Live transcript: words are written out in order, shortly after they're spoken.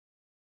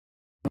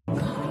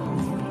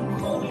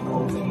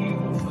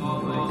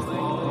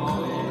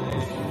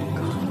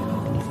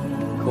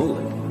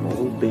Calling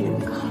all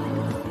beings.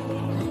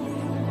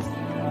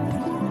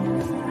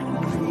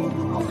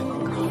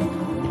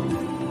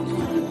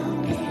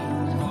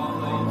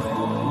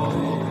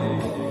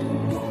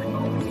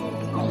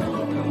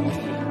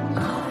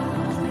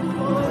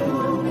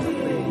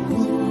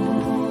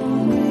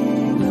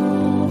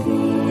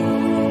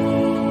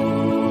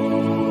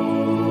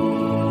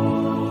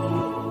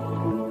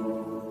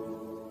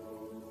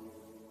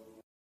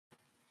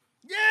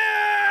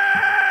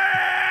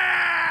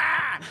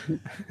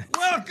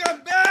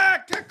 Welcome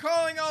back to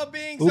Calling All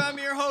Beings. I'm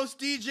your host,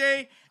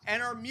 DJ,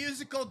 and our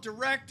musical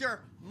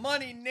director,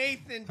 Money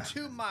Nathan,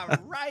 to my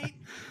right.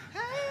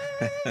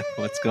 Hey!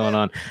 What's going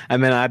on? I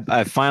mean,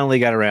 I finally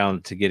got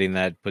around to getting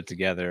that put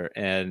together,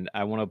 and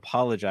I want to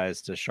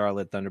apologize to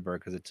Charlotte Thunderbird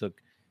because it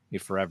took me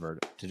forever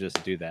to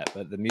just do that.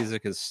 But the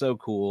music is so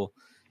cool,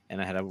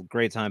 and I had a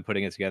great time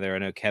putting it together. I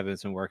know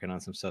Kevin's been working on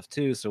some stuff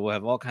too, so we'll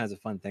have all kinds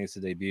of fun things to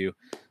debut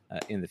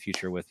in the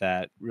future with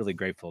that. Really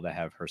grateful to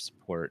have her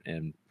support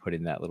in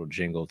putting that little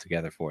jingle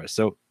together for us.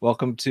 So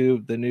welcome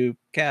to the new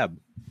cab.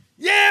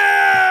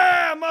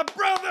 Yeah, my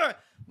brother,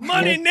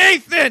 Money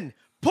Nathan,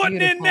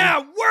 putting in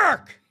that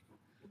work.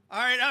 All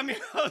right, I'm your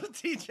host,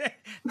 TJ.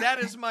 That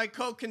is my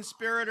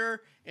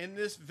co-conspirator in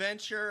this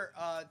venture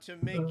to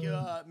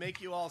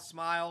make you all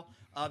smile.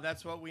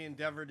 That's what we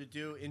endeavor to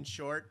do, in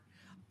short.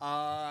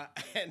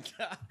 And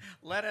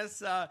let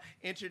us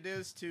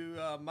introduce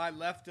to my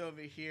left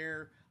over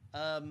here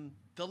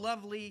the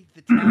lovely,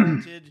 the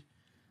talented,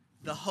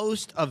 the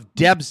host of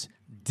Deb's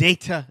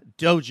Data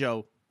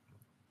Dojo,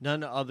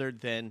 none other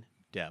than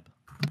Deb.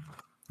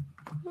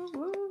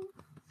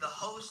 The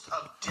host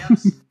of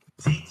Deb's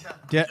Data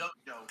Dojo.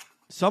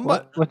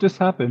 Somebody, what just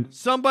happened?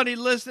 Somebody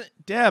listen.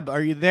 Deb,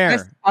 are you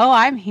there? Oh,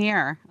 I'm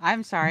here.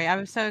 I'm sorry. I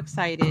was so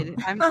excited.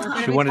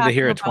 She wanted to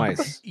hear it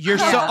twice. You're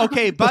so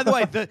okay. By the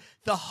way,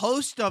 the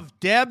host of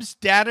Deb's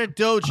Data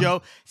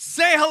Dojo.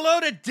 Say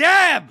hello to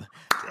Deb.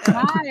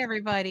 Hi,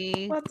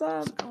 everybody. What's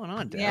up? What's going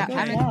on, Deb? Yeah,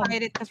 I'm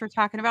excited because we're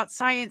talking about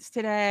science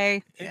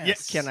today.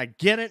 Yes. Yeah, can I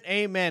get an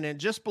amen? And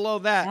just below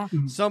that,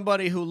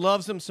 somebody who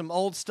loves him some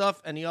old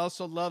stuff, and he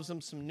also loves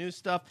him some new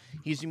stuff.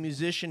 He's a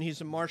musician.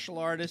 He's a martial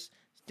artist.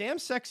 Damn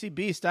sexy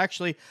beast,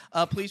 actually.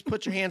 Please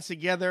put your hands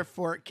together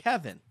for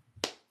Kevin.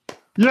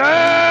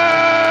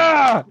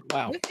 Yeah!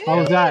 Wow. How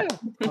was that?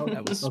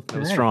 That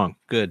was strong.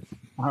 Good.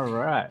 All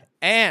right.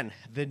 And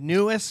the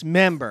newest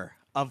member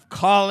of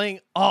Calling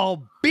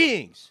All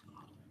Beings,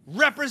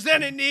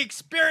 representing the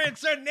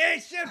Experiencer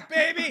Nation,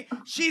 baby.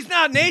 She's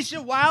not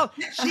nationwide.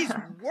 She's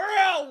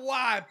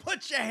worldwide.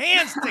 Put your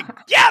hands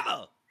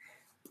together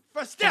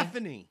for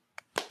Stephanie.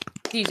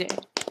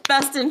 DJ,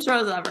 best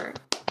intros ever.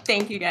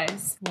 Thank you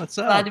guys. What's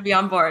up? Glad to be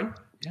on board.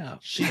 Yeah.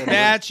 She's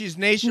bad. She's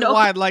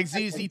nationwide like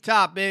ZZ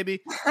Top, baby.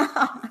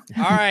 All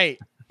right.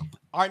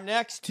 Our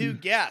next two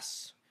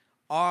guests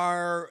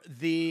are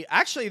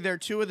they're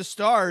two of the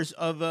stars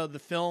of the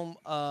film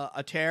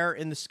A Tear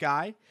in the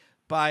Sky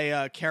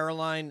by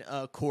Caroline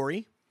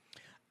Corey.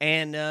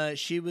 And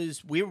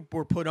we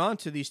were put on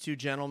to these two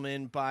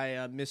gentlemen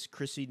by Miss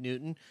Chrissy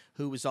Newton,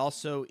 who was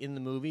also in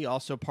the movie,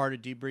 also part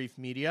of Debrief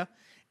Media,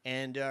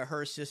 and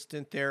her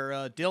assistant there,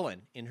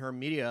 Dylan, in her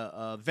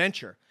media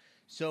venture.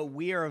 So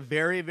we are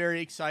very, very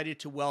excited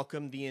to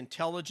welcome the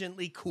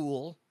intelligently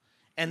cool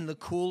and the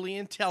coolly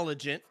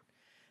intelligent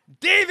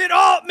David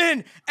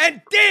Altman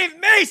and Dave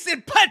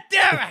Mason. Put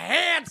their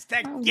hands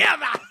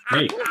together.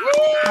 Hey.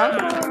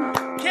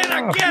 Can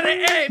I get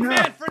an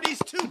amen for these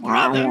two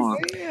brothers?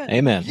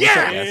 Amen.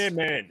 Yes.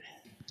 Amen.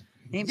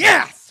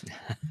 Yes.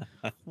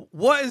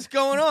 What is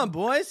going on,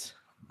 boys?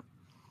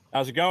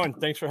 How's it going?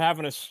 Thanks for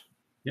having us.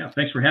 Yeah,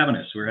 thanks for having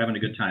us. We're having a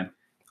good time.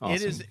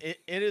 Awesome.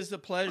 It is a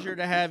pleasure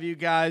to have you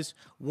guys.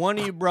 One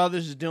of you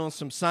brothers is doing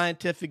some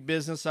scientific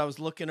business. I was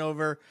looking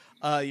over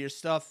your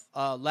stuff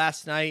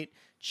last night,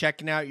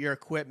 checking out your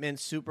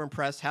equipment. Super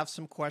impressed. Have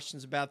some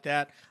questions about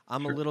that.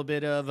 I'm a little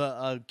bit of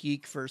a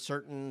geek for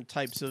certain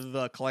types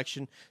of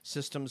collection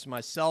systems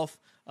myself,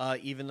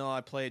 even though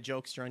I play a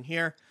jokester on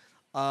here.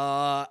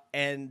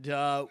 And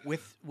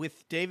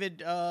with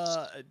David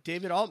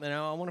Altman,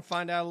 I want to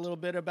find out a little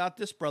bit about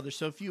this brother.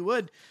 So if you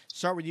would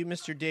start with you,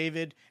 Mr.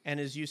 David, and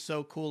as you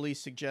so coolly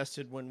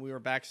suggested when we were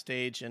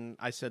backstage, and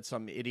I said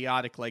something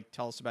idiotic like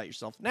 "Tell us about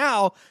yourself."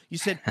 Now you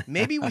said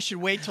maybe we should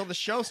wait till the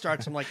show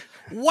starts. I'm like,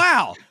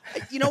 wow,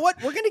 you know what?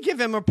 We're going to give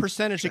him a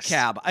percentage of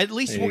cab. At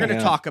least we're going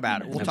to talk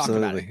about it. We'll talk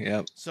about it.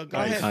 Yep. So go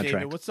ahead, contract.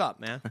 David. What's up,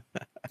 man?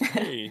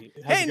 Hey,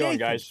 how's it going, Nathan.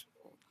 guys?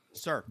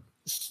 Sir.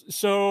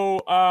 So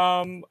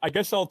I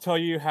guess I'll tell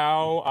you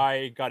how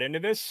I got into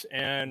this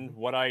and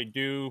what I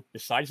do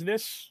besides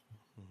this.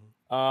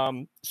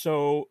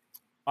 So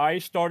I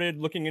started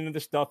looking into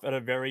this stuff at a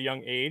very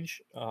young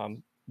age.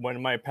 When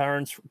my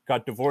parents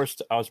got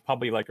divorced, I was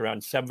probably like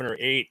around 7 or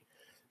 8.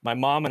 My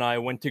mom and I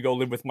went to go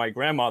live with my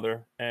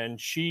grandmother,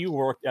 and she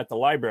worked at the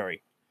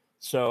library.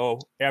 So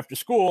after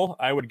school,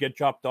 I would get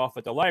dropped off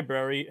at the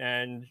library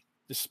and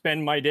just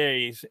spend my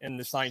days in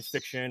the science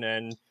fiction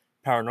and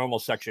paranormal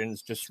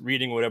sections, just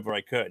reading whatever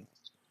I could.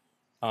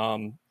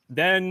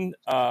 then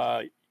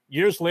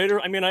years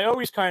later, I mean, I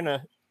always kind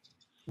of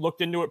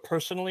looked into it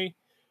personally,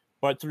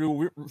 but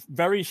through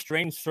very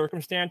strange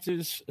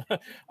circumstances,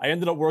 I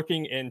ended up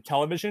working in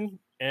television,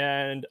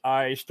 and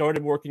I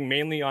started working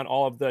mainly on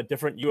all of the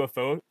different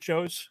UFO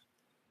shows.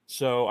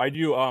 So I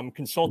do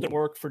consultant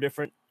work for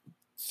different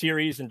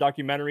series and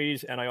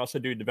documentaries, and I also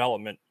do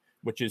development,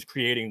 which is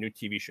creating new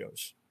TV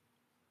shows.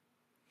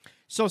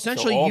 So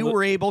essentially, So you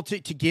were able to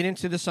get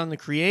into this on the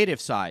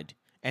creative side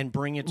and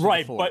bring it to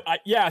right. the fore.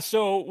 But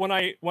so when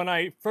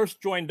I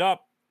first joined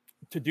up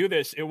to do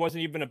this, it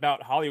wasn't even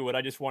about Hollywood.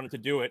 I just wanted to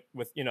do it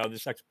with,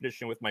 this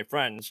expedition with my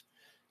friends.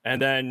 And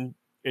then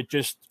it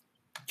just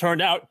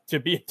turned out to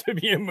be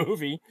a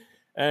movie.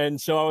 And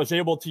so I was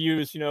able to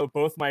use,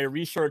 both my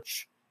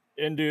research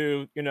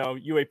into,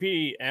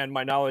 UAP and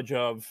my knowledge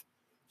of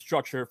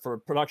structure for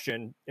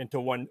production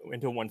into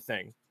one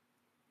thing.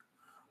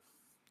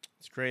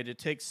 It's great. It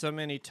takes so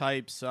many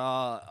types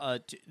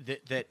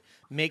that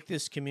make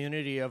this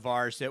community of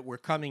ours that we're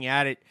coming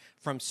at it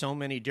from so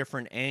many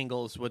different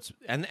angles.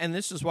 And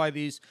this is why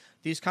these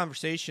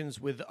conversations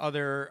with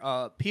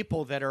other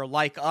people that are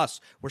like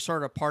us, we're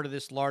sort of part of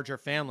this larger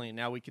family. And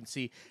now we can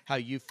see how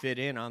you fit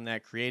in on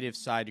that creative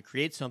side to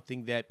create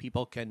something that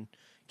people can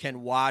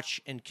watch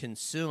and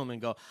consume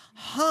and go,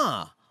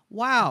 huh,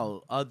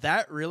 wow,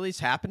 that really is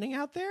happening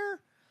out there.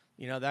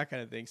 That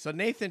kind of thing. So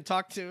Nathan,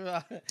 talk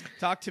to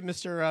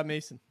Mr.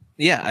 Mason.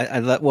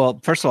 Yeah, well,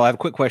 first of all, I have a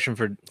quick question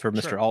for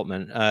Mr. Sure.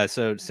 Altman.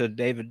 So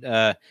David,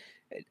 I've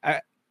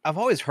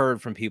always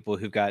heard from people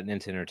who've gotten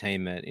into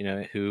entertainment,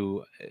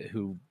 who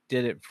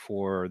did it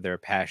for their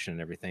passion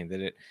and everything, that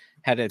it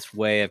had its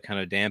way of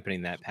kind of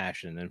dampening that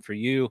passion. And for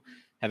you,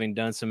 having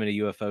done so many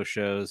UFO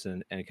shows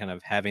and kind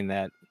of having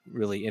that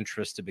really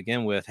interest to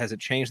begin with, has it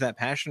changed that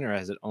passion, or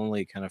has it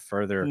only kind of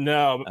further?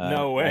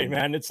 No way,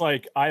 man. It's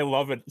like, I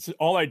love it.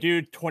 All I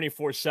do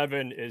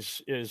 24/7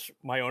 is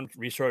my own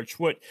research.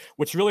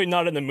 What's really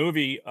not in the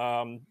movie,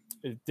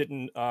 it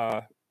didn't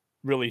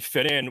really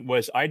fit in,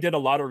 was I did a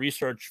lot of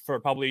research for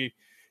probably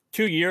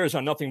 2 years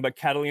on nothing but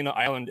Catalina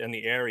Island and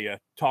the area,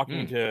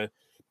 talking to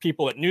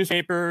people at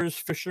newspapers,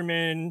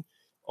 fishermen,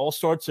 all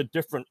sorts of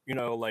different,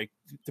 like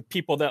the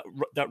people that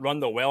run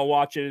the whale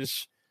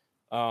watches,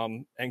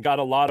 and got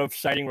a lot of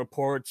sighting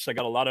reports. I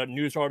got a lot of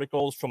news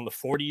articles from the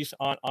 40s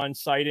on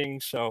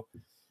sightings. So,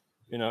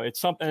 it's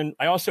something.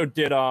 I also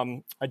did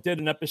I did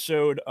an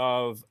episode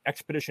of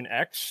Expedition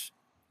X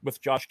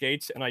with Josh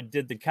Gates, and I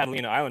did the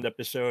Catalina Island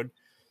episode.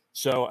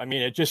 So, I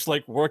mean, it just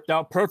like worked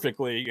out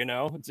perfectly,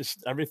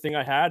 just everything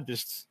I had,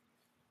 just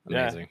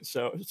Amazing.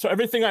 Yeah. So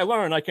everything I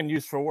learned, I can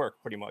use for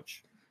work pretty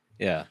much.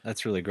 Yeah,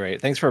 that's really great.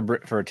 Thanks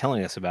for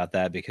telling us about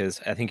that, because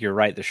I think you're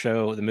right.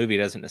 The movie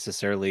doesn't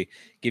necessarily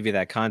give you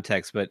that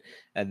context, but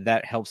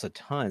that helps a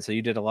ton. So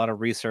you did a lot of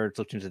research,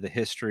 looked into the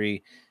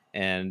history,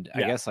 and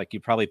I guess like you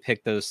probably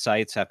picked those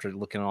sites after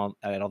looking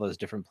at all those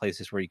different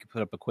places where you could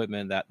put up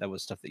equipment. That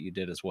was stuff that you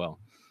did as well.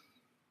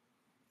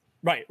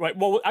 Right.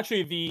 Well,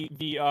 actually,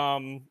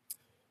 the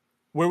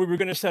where we were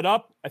going to set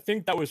up, I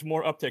think that was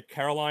more up to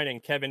Caroline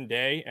and Kevin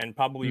Day and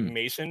probably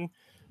Mason.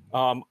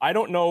 I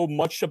don't know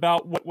much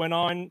about what went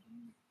on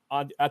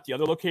at the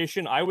other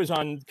location. I was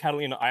on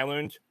Catalina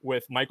Island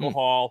with Michael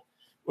Hall.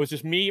 It was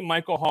just me,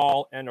 Michael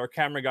Hall, and our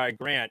camera guy,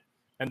 Grant.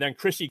 And then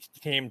Chrissy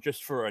came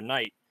just for a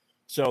night.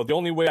 So the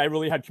only way I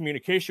really had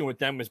communication with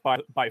them was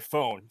by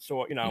phone.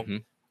 So,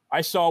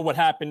 I saw what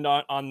happened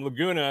on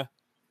Laguna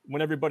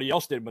when everybody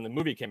else did when the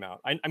movie came out.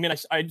 I mean,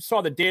 I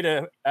saw the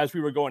data as we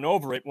were going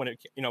over it when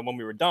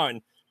we were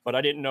done, but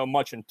I didn't know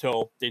much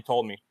until they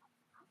told me.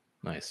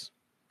 Nice.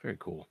 Very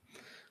cool.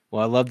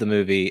 Well, I love the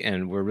movie,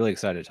 and we're really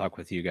excited to talk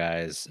with you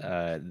guys.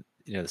 The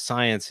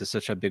science is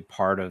such a big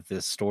part of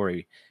this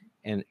story,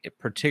 and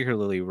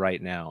particularly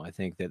right now, I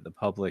think that the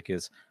public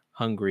is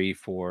hungry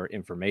for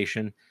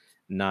information,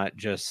 not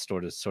just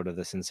sort of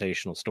the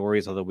sensational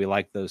stories, although we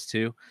like those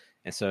too.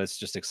 And so it's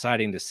just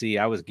exciting to see.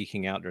 I was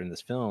geeking out during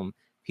this film,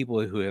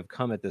 people who have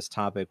come at this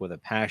topic with a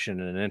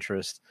passion and an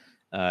interest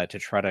to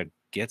try to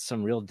get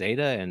some real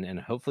data and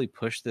hopefully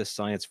push this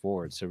science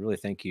forward. So really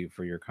thank you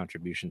for your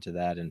contribution to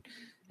that. And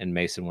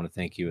Mason, want to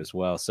thank you as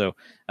well. So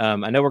I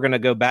know we're going to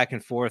go back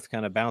and forth,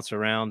 kind of bounce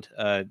around.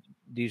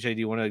 DJ, do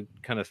you want to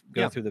kind of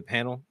go through the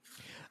panel?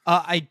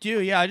 I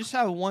do. Yeah, I just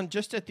have one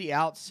just at the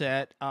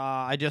outset.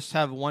 I just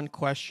have one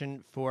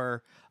question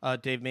for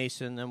Dave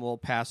Mason, then we'll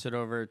pass it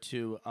over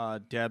to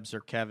Debs or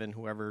Kevin,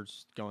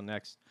 whoever's going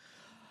next.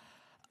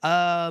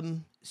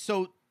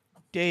 So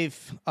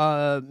Dave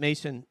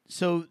Mason,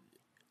 so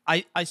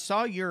I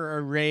saw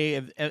your array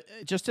of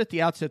just at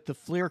the outset, the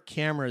FLIR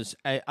cameras.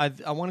 I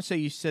want to say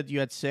you said you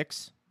had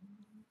 6?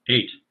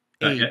 8.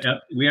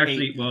 We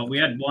actually, 8. Well, we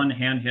had one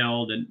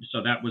handheld, and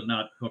so that was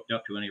not hooked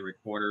up to any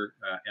recorder.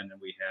 And then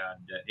we had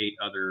 8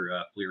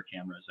 other FLIR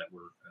cameras that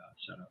were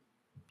set up.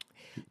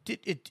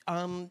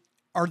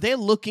 Are they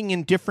looking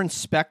in different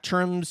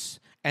spectrums,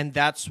 and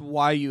that's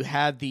why you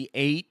had the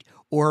 8?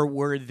 Or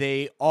were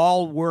they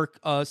all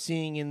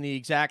seeing in the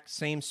exact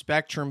same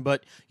spectrum,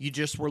 but you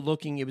just were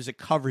looking, it was a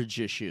coverage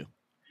issue?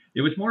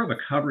 It was more of a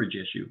coverage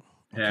issue.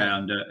 Okay.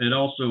 And it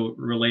also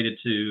related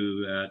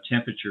to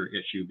temperature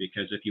issue,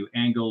 because if you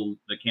angle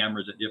the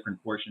cameras at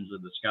different portions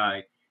of the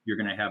sky, you're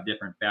going to have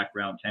different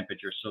background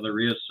temperatures. So there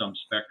is some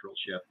spectral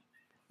shift,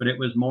 but it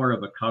was more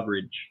of a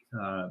coverage,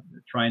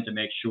 trying to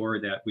make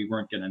sure that we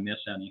weren't going to miss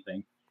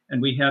anything.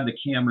 And we had the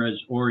cameras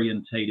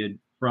orientated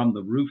from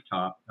the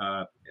rooftop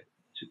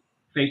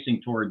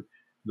facing toward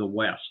the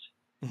west,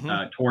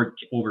 toward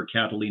over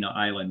Catalina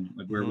Island,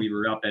 where we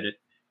were up at it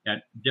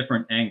at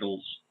different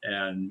angles,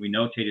 and we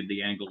notated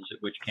the angles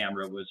at which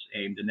camera was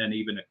aimed, and then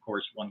even, of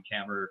course, one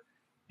camera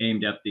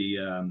aimed at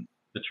the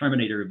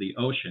terminator of the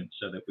ocean,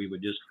 so that we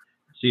would just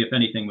see if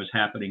anything was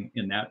happening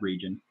in that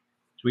region.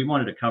 So we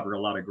wanted to cover a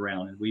lot of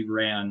ground, and we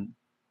ran,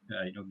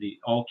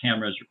 all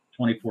cameras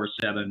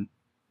 24/7,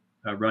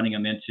 running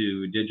them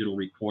into digital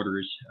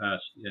recorders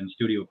and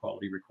studio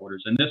quality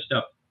recorders, and this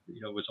stuff,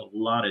 was a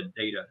lot of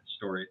data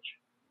storage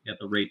at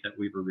the rate that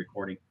we were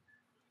recording.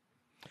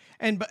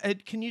 And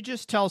can you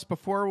just tell us,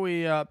 before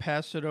we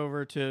pass it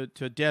over to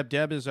Deb?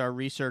 Deb is our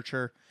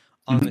researcher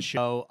on the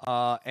show,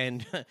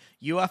 and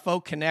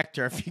UFO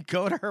Connector. If you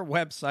go to her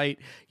website,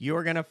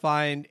 you're going to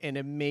find an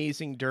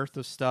amazing dearth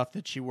of stuff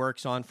that she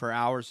works on for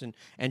hours,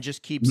 and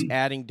just keeps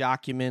adding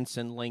documents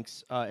and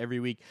links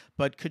every week.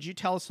 But could you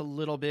tell us a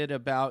little bit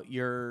about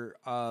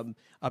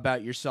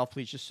yourself,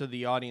 please, just so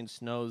the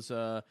audience knows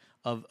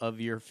of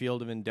your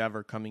field of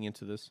endeavor coming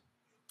into this?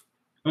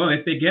 Well,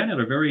 it began at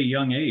a very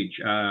young age.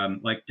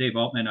 Like Dave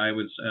Altman, I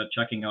was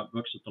checking out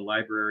books at the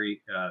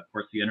library. Of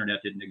course, the internet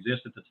didn't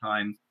exist at the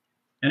time,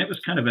 and it was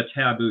kind of a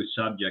taboo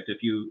subject.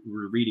 If you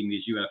were reading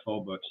these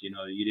UFO books,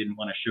 you didn't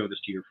want to show this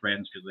to your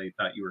friends because they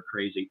thought you were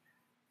crazy.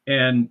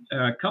 And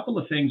a couple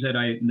of things that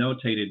I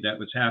notated that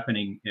was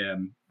happening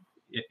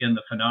in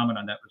the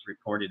phenomenon that was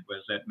reported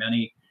was that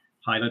many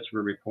pilots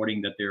were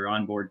reporting that their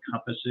onboard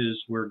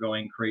compasses were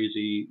going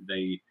crazy.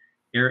 The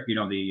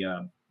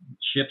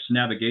ship's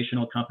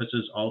navigational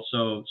compasses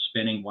also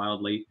spinning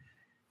wildly.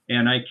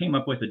 And I came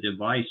up with a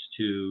device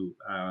to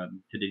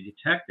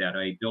detect that.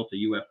 I built a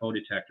UFO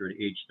detector at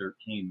age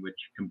 13, which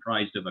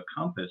comprised of a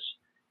compass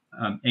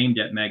aimed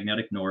at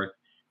magnetic north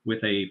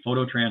with a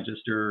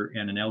phototransistor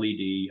and an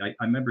LED. I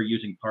remember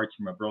using parts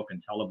from a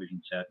broken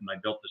television set, and I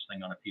built this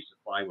thing on a piece of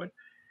plywood,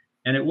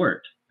 and it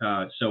worked.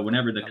 So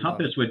whenever the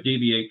compass would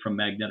deviate from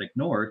magnetic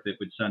north, it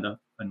would send up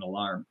an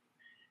alarm.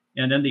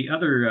 And then the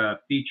other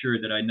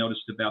feature that I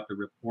noticed about the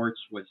reports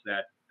was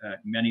that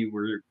many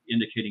were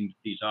indicating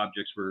these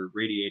objects were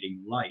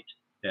radiating light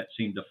that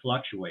seemed to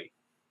fluctuate.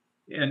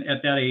 And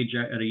at that age,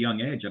 at a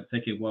young age, I'm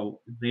thinking, well,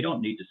 they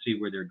don't need to see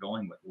where they're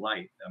going with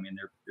light. I mean,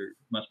 they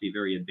must be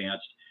very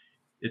advanced.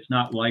 It's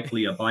not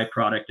likely a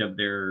byproduct of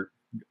their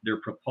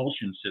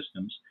propulsion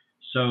systems.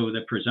 So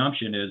the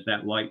presumption is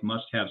that light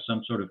must have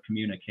some sort of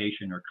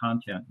communication or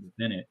content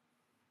within it.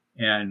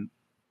 And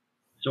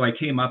so I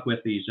came up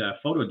with these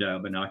photodial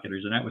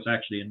binoculars, and that was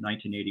actually in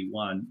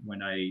 1981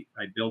 when I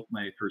built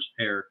my first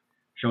pair,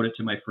 showed it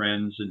to my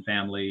friends and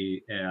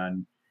family,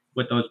 and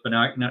with those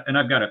binoculars, and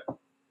I've got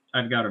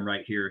them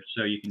right here,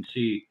 so you can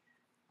see.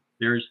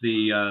 There's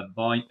the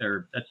volume,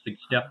 or that's the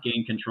step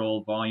gain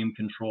control, volume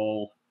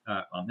control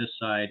on this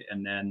side,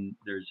 and then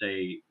there's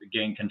a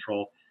gain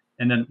control,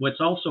 and then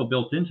what's also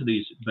built into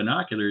these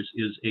binoculars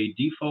is a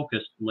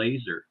defocused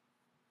laser,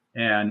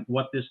 and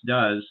what this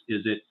does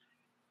is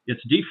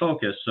it's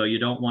defocused, so you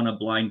don't want to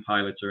blind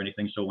pilots or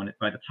anything. So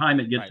by the time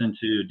it gets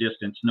into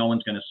distance, no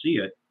one's going to see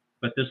it.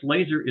 But this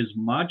laser is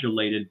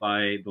modulated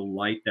by the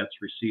light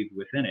that's received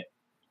within it,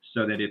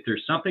 so that if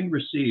there's something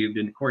received,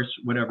 and of course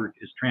whatever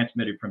is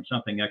transmitted from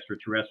something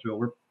extraterrestrial,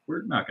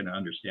 we're not going to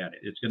understand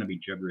it. It's going to be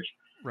gibberish.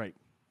 Right.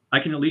 I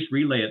can at least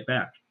relay it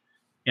back,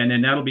 and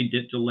then that'll be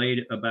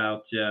delayed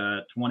about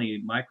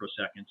 20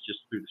 microseconds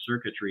just through the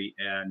circuitry,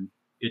 and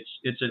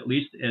it's at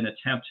least an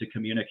attempt to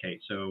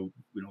communicate. So,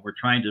 we're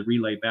trying to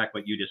relay back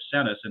what you just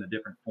sent us in a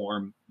different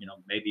form.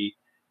 Maybe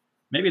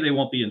they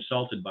won't be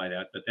insulted by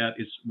that, but that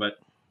is what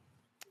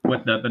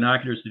the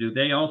binoculars do.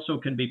 They also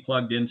can be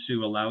plugged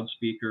into a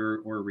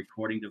loudspeaker or a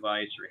recording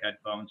device or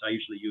headphones. I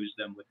usually use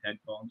them with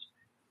headphones.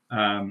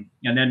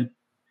 And then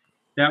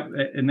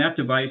that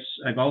device,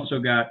 I've also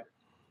got,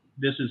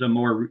 this is a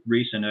more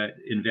recent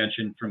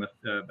invention from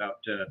about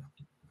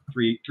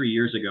 3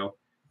 years ago.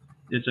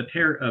 It's a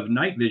pair of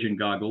night vision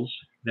goggles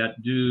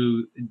that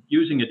do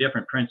using a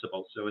different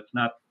principle. So it's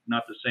not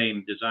the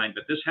same design,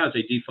 but this has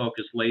a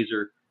defocused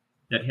laser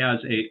that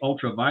has a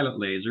ultraviolet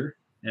laser,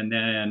 and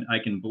then I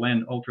can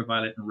blend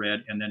ultraviolet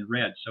and then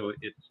red. So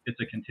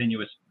it's a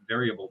continuous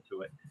variable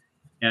to it.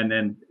 And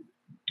then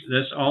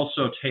this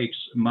also takes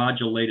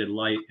modulated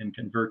light and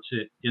converts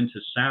it into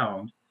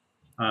sound.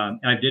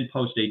 I did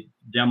post a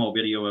demo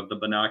video of the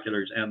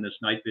binoculars and this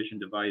night vision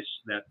device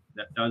that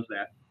does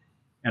that.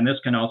 And this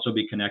can also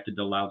be connected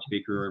to a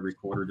loudspeaker or a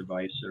recorder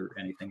device or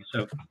anything.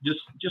 So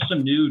just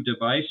some new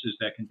devices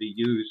that can be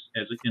used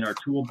as in our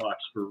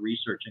toolbox for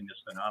researching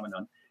this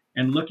phenomenon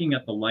and looking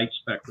at the light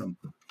spectrum.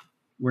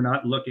 We're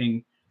not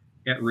looking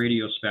at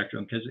radio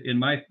spectrum because in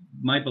my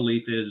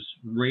belief is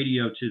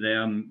radio to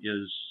them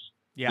is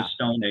the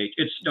Stone Age.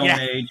 It's Stone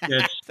Age.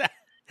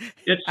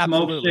 it's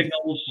smoke Absolutely.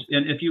 signals.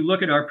 And if you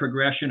look at our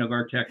progression of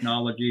our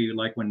technology,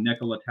 like when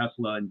Nikola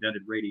Tesla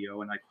invented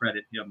radio, and I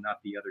credit him, not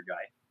the other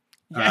guy.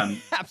 Yeah,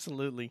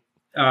 absolutely.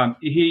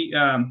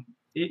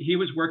 He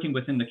was working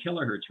within the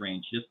kilohertz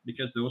range just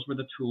because those were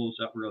the tools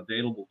that were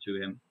available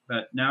to him.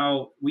 But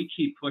now we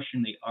keep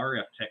pushing the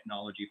RF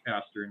technology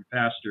faster and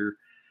faster,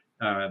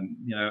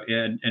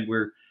 and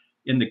we're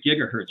in the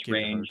gigahertz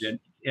range,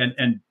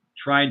 and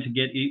trying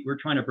to we're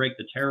trying to break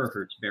the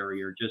terahertz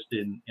barrier just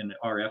in the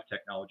RF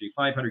technology.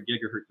 500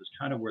 gigahertz is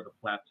kind of where the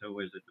plateau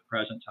is at the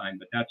present time,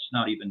 but that's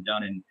not even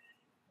done in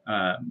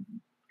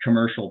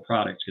commercial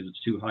products because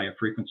it's too high a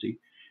frequency.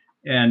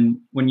 And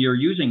when you're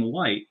using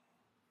light,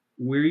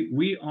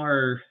 we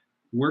are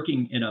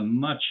working in a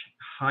much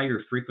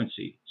higher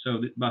frequency.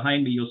 So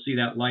behind me, you'll see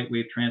that light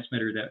wave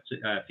transmitter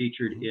that's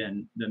featured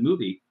in the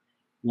movie.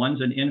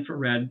 One's an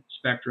infrared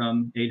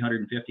spectrum,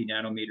 850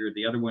 nanometer.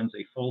 The other one's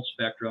a full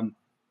spectrum.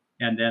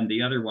 And then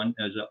the other one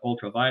is an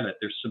ultraviolet.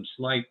 There's some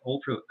slight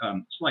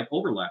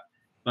overlap,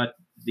 but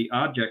the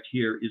object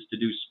here is to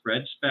do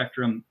spread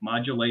spectrum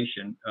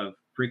modulation of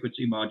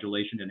frequency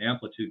modulation and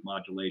amplitude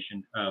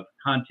modulation of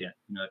content.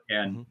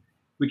 And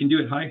we can do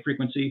it high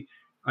frequency.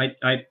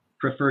 I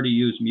prefer to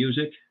use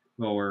music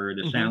or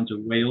the sounds of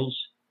whales,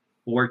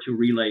 or to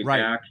relay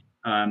back.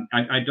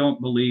 I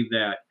don't believe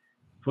that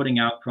putting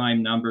out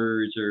prime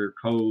numbers or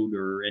code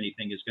or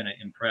anything is going to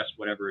impress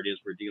whatever it is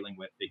we're dealing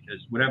with, because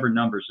whatever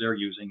numbers they're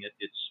using,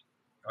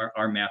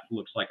 our math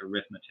looks like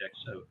arithmetic.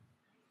 So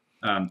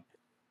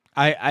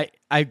I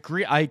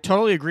agree. I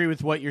totally agree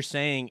with what you're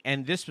saying.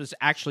 And this was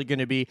actually going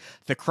to be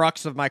the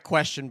crux of my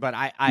question, but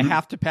I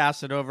have to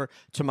pass it over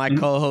to my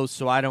co-host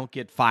so I don't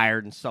get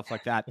fired and stuff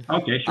like that.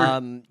 Okay,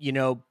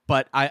 sure.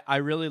 But I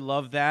really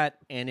love that,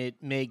 and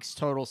it makes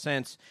total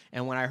sense.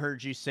 And when I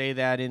heard you say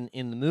that in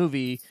the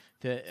movie,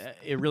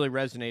 it really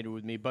resonated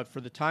with me. But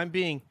for the time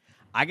being,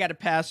 I got to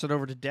pass it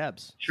over to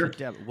Debs. Sure. So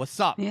Deb, what's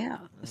up? Yeah.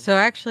 So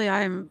actually,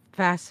 I'm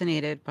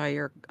fascinated by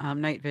your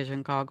night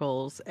vision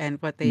goggles and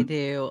what they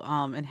do,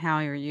 and how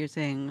you're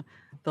using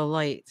the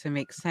light to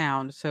make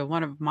sound. So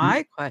one of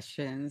my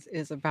questions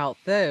is about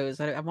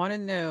those. I want to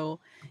know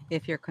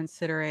if you're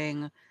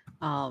considering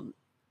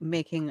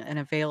making an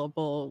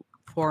available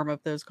form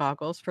of those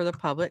goggles for the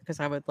public,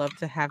 because I would love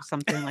to have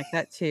something like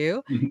that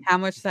too. How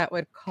much that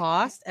would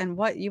cost, and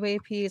what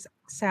UAPs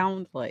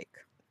sound like.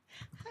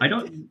 I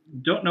don't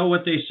know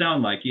what they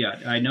sound like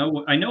yet. I know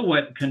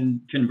what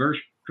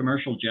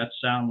commercial jets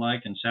sound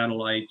like, and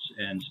satellites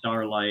and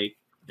starlight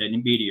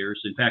and meteors.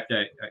 In fact,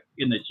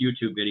 in this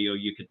YouTube video,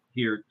 you could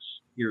hear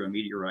a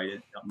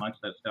meteorite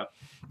amongst that stuff.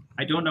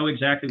 I don't know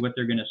exactly what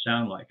they're going to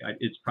sound like.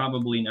 It's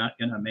probably not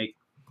going to make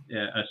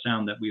a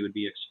sound that we would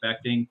be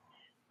expecting.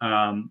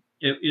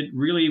 It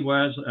really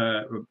was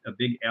a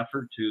big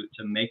effort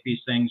to make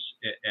these things,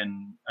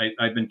 and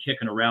I've been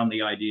kicking around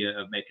the idea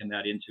of making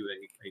that into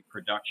a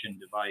production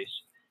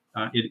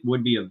device. It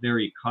would be a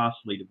very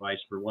costly device,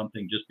 for one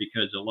thing, just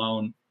because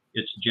alone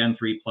it's Gen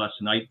 3 plus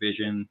night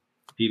vision,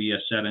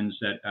 PVS 7s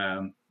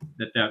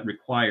that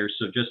requires.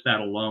 So just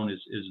that alone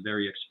is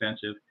very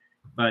expensive.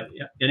 But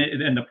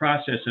in the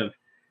process of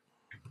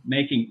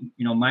making,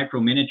 micro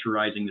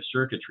miniaturizing the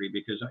circuitry,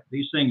 because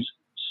these things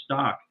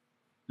stock,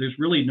 there's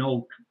really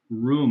no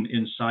room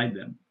inside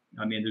them.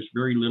 I mean, there's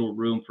very little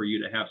room for you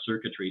to have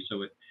circuitry.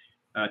 So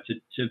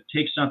to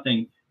take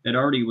something that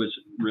already was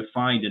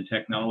refined in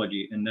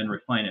technology and then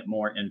refine it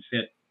more and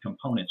fit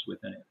components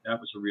within it, that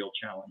was a real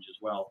challenge as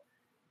well.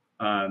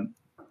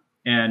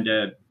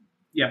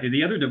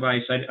 The other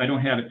device, I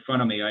don't have it in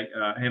front of me. I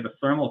have a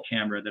thermal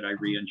camera that I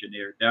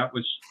re-engineered. That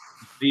was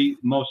the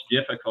most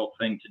difficult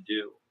thing to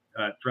do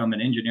from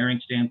an engineering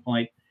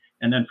standpoint,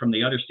 and then from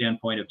the other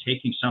standpoint of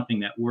taking something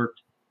that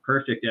worked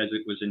perfect as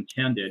it was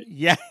intended,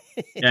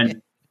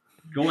 and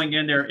going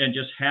in there and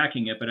just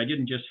hacking it. But I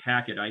didn't just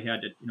hack it. I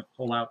had to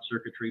pull out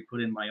circuitry, put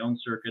in my own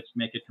circuits,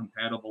 make it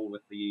compatible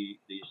with the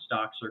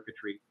stock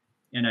circuitry,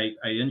 and I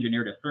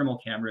engineered a thermal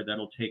camera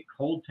that'll take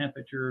cold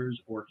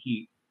temperatures or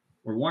heat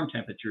or warm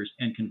temperatures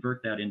and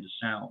convert that into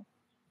sound.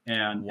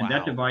 And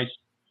that device,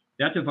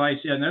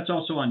 and that's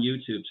also on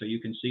YouTube, so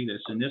you can see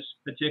this. And this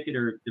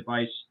particular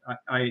device,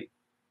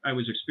 I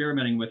was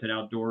experimenting with it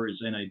outdoors,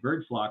 and a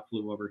bird flock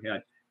flew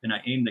overhead, and I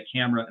aimed the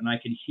camera, and I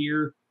could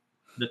hear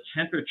the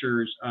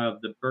temperatures of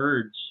the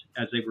birds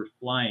as they were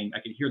flying. I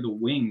could hear the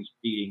wings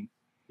beating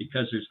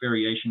because there's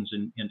variations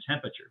in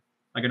temperature.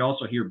 I could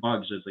also hear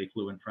bugs as they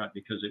flew in front,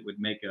 because it would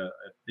make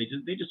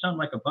they just sound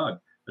like a bug,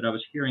 but I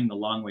was hearing the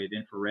long wave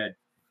infrared.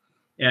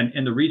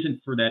 And the reason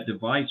for that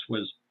device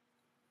was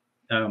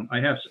I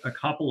have a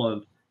couple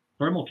of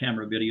thermal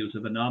camera videos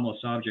of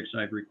anomalous objects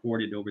I've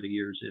recorded over the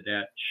years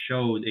that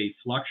show they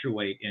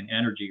fluctuate in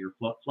energy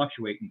or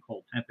fluctuate in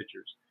cold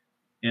temperatures.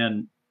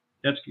 And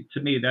to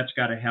me, that's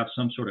got to have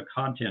some sort of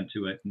content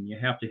to it. And you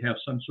have to have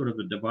some sort of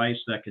a device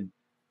that can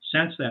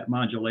sense that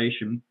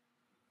modulation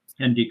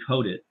and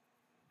decode it,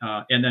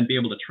 and then be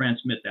able to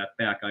transmit that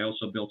back. I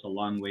also built a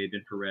long wave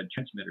infrared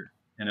transmitter,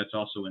 and it's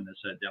also in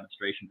this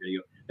demonstration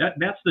video.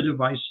 That's the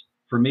device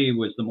for me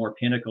was the more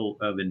pinnacle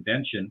of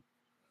invention.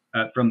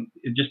 from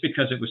just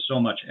because it was so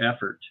much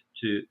effort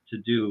to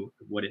do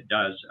what it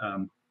does.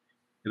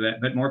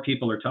 But more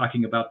people are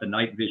talking about the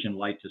night vision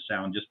light to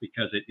sound just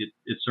because it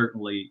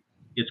certainly,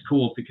 it's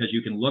cool because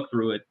you can look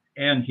through it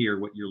and hear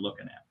what you're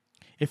looking at.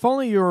 If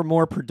only you were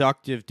more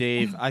productive,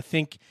 Dave, I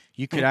think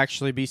you could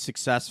actually be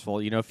successful.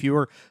 If you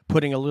were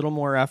putting a little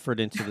more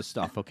effort into the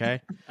stuff, okay?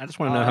 I just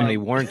want to know how many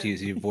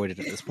warranties you avoided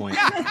at this point.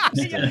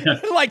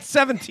 Like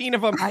 17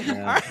 of them. All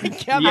right,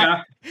 Kevin.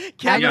 Yeah.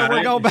 Kevin, Yeah,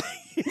 we're going back.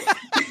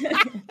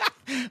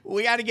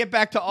 We got to get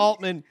back to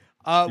Altman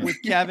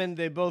with Kevin.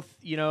 They both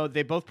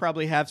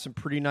probably have some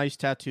pretty nice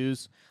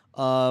tattoos.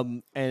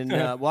 Well,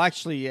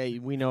 actually,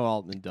 we know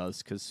Altman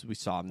does because we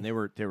saw them. They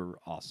were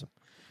awesome.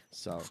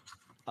 So.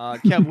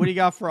 Kev, what do you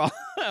got for all?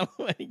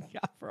 What do you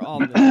got for all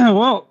this?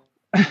 Well,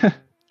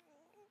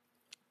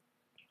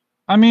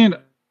 I mean,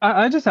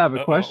 I just have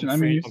a question. I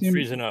mean, you I'm seem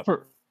freezing up.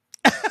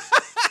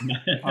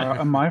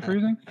 Am I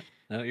freezing?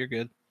 No, you're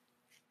good.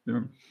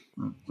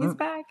 He's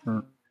back.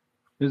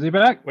 Is he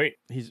back? Wait,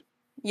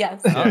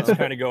 Yes. yeah, it's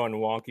kind of going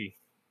wonky.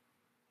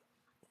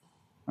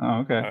 Oh,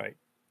 okay. All right,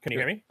 can you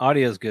hear me?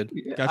 Audio's good.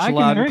 Got I you can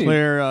loud hear and you.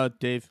 clear,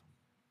 Dave.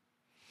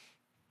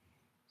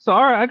 So,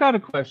 all right, I got a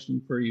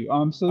question for you.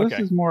 So this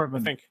Okay, is more of I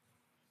an think.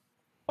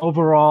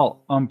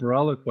 overall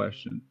umbrella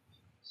question.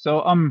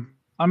 So,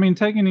 I mean,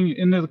 taking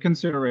into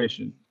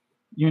consideration,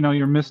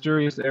 your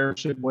mysterious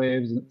airship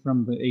waves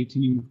from the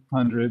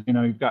 1800s.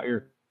 You've got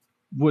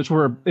which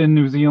were in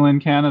New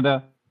Zealand,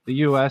 Canada, the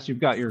U.S. You've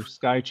got your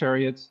sky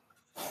chariots,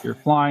 your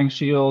flying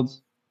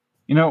shields.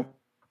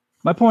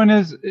 My point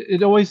is,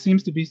 it always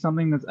seems to be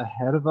something that's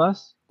ahead of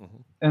us.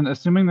 And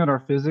assuming that our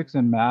physics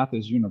and math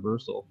is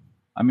universal,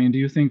 I mean, do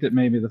you think that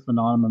maybe the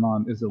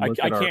phenomenon is a look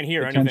I at our can't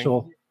hear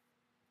potential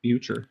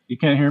future? You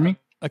can't hear me?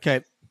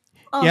 Okay.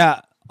 Oh. Yeah.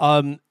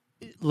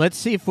 Let's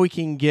see if we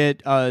can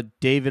get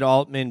David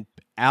Altman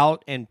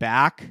out and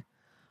back,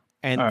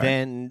 and All right.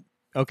 then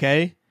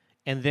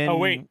and then. Oh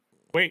wait,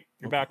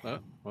 you're back. Oh,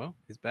 well,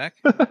 he's back.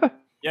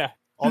 Yeah,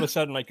 all of a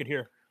sudden I could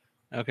hear.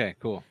 Okay,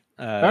 cool.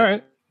 All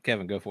right.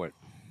 Kevin, go for it.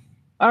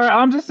 All right.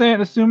 I'm just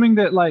saying, assuming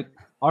that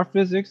our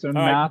physics and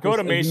All right, math. go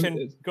to is- Mason.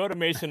 is- Go to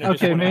Mason. And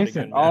just Okay, went out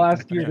Mason. again, I'll man.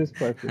 ask you this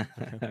question.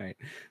 All right.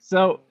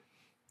 So,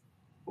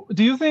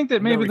 do you think that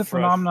I'm gonna maybe the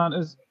refresh. phenomenon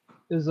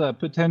is a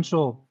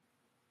potential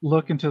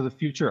look into the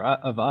future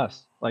of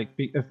us? Like,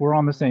 if we're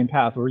on the same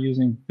path, we're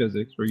using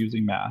physics, we're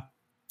using math,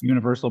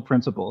 universal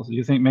principles. Do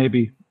you think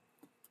maybe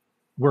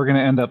we're going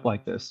to end up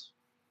like this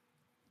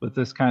with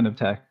this kind of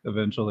tech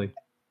eventually?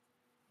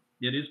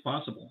 It is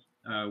possible.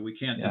 We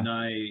can't Yeah.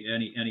 deny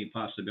any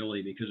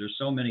possibility because there's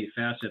so many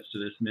facets to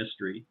this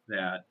mystery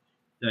that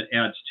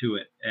adds to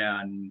it.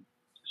 And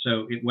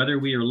so whether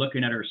we are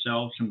looking at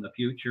ourselves from the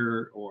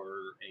future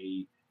or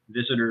a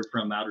visitor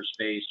from outer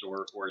space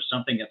or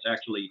something that's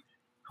actually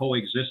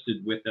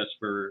coexisted with us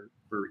for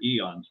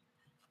eons,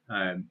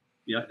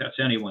 that's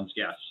anyone's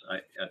guess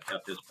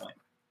at this point.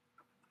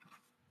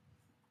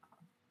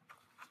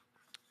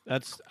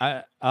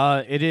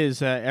 It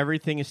is.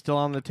 Everything is still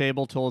on the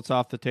table till it's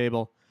off the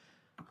table.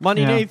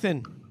 Money, Yeah.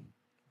 Nathan.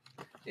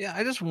 Yeah,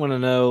 I just want to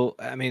know.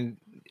 I mean,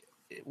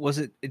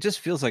 it just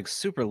feels like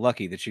super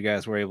lucky that you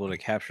guys were able to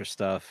capture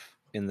stuff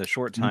in the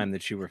short time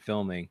that you were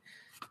filming.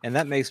 And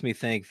that makes me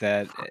think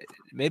that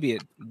maybe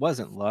it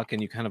wasn't luck,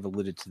 and you kind of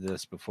alluded to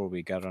this before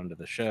we got onto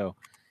the show.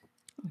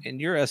 In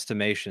your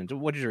estimation,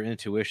 what does your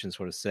intuition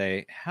sort of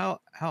say? How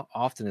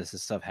often is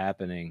this stuff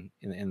happening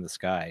in the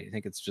sky? You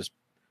think it's just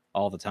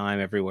all the time,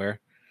 everywhere?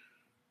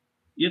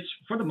 It's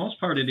for the most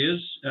part, it is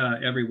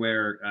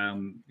everywhere.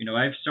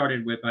 I've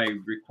started by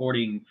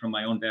recording from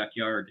my own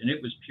backyard, and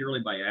it was purely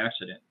by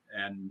accident.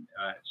 And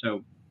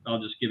so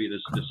I'll just give you the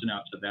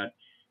synopsis of that.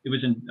 It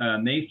was in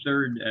May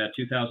 3rd,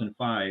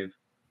 2005.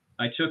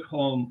 I took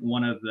home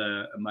one of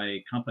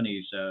my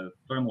company's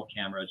thermal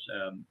cameras,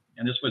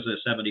 and this was a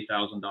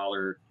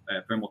 $70,000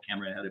 thermal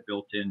camera. It had a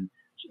built-in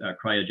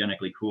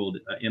cryogenically cooled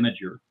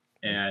imager,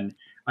 and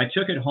I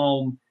took it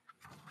home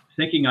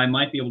thinking I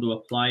might be able to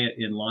apply it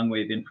in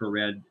long-wave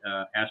infrared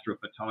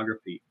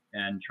astrophotography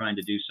and trying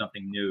to do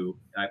something new.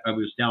 I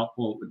was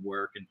doubtful it would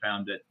work and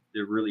found that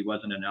there really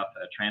wasn't enough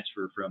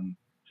transfer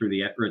through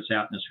the Earth's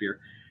atmosphere.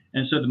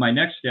 And so my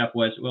next step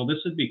was, well, this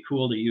would be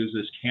cool to use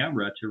this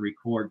camera to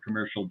record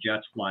commercial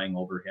jets flying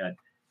overhead.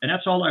 And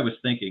that's all I was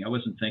thinking. I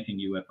wasn't thinking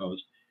UFOs.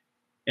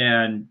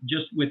 And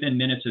just within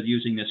minutes of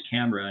using this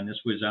camera, and this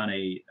was on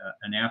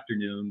an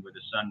afternoon where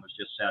the sun was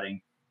just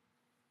setting,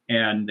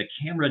 and the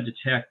camera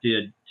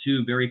detected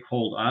two very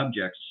cold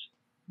objects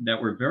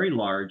that were very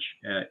large,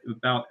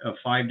 about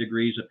 5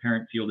 degrees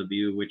apparent field of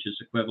view, which is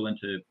equivalent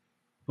to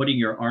putting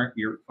your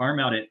arm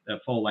out at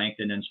full length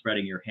and then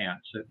spreading your hand.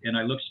 So, and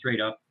I looked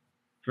straight up.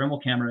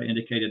 Thermal camera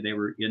indicated they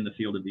were in the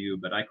field of view,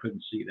 but I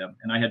couldn't see them,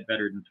 and I had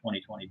better than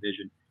 20/20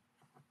 vision.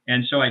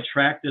 And so I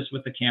tracked this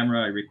with the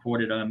camera. I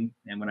recorded them,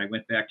 and when I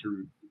went back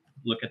to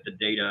look at the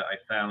data, I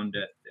found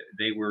that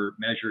they were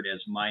measured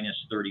as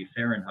 -30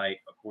 Fahrenheit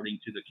according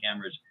to the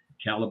camera's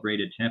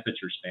calibrated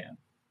temperature span.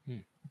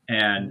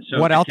 And so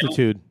What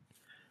altitude?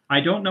 I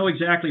don't know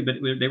exactly, but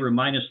they were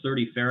minus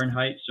 30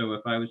 Fahrenheit. So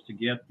if I was to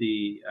get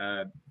the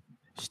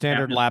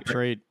Standard lapse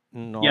rate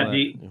and all that.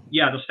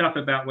 the stuff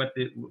about what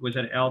was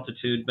at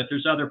altitude, but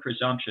there's other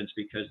presumptions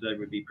because there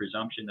would be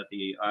presumption that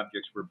the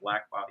objects were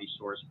black body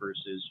source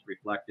versus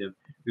reflective.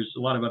 There's a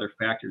lot of other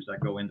factors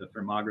that go into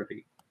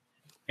thermography.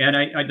 And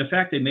the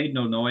fact they made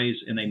no noise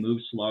and they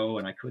moved slow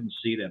and I couldn't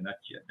see them,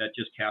 that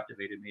just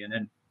captivated me. And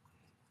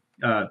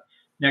then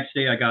next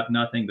day I got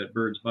nothing but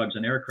birds, bugs,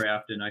 and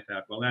aircraft. And I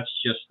thought, well, that's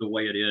just the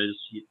way it is.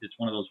 It's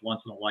one of those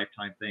once in a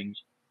lifetime things.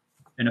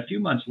 And a few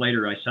months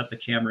later, I set the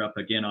camera up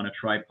again on a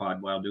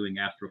tripod while doing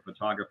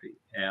astrophotography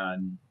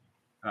and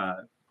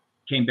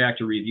came back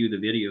to review the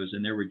videos.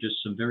 And there were just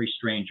some very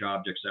strange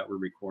objects that were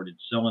recorded.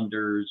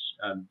 Cylinders,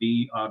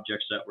 V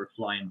objects that were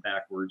flying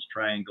backwards,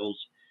 triangles,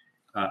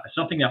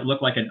 something that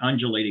looked like an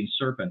undulating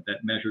serpent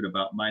that measured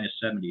about minus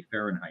 70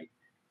 Fahrenheit.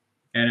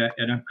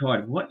 And I'm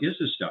going, what is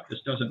this stuff?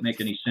 This doesn't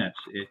make any sense.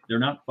 They're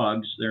not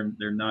bugs.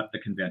 They're not the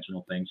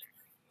conventional things.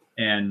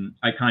 And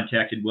I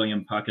contacted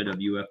William Puckett of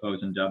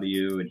UFOs and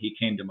W, and he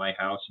came to my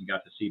house and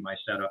got to see my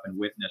setup and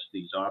witnessed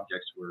these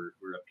objects were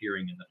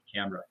appearing in the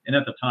camera. And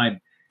at the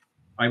time,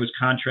 I was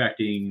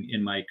contracting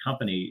in my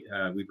company.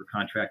 We were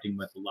contracting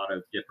with a lot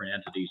of different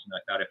entities, and I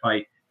thought if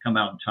I come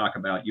out and talk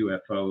about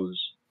UFOs,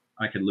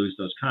 I could lose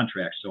those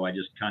contracts. So I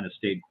just kind of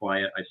stayed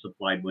quiet. I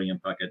supplied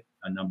William Puckett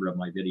a number of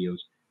my videos,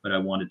 but I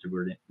wanted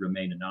to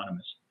remain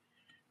anonymous.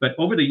 But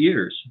over the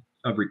years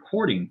of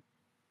recording,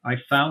 I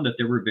found that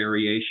there were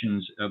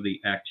variations of the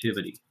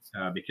activity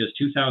because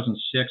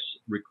 2006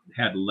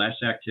 had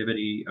less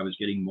activity. I was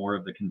getting more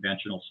of the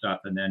conventional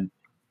stuff. And then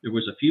there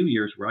was a few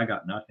years where I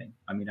got nothing.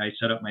 I mean, I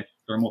set up my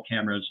thermal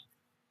cameras,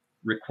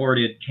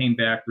 recorded, came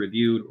back,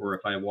 reviewed, or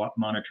if I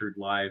monitored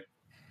live,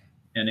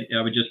 and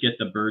I would just get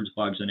the birds,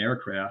 bugs, and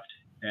aircraft.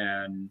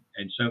 And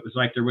so it was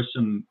like there was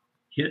some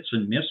hits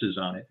and misses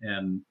on it.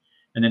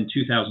 And then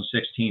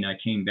 2016, I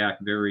came back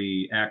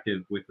very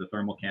active with the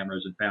thermal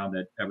cameras and found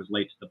that I was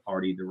late to the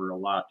party. There were a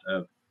lot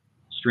of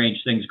strange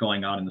things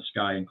going on in the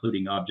sky,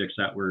 including objects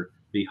that were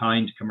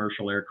behind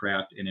commercial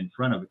aircraft and in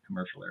front of a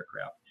commercial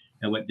aircraft.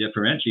 And what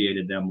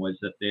differentiated them was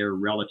that their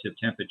relative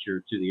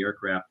temperature to the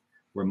aircraft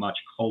were much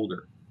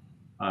colder,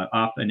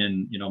 often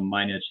in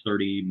minus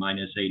 30,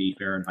 minus 80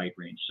 Fahrenheit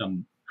range,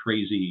 some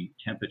crazy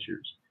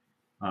temperatures.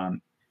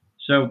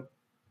 So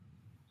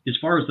as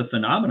far as the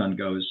phenomenon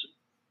goes,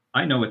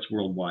 I know it's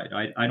worldwide.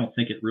 I don't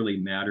think it really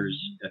matters.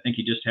 I think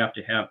you just have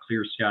to have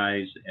clear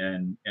skies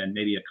and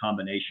maybe a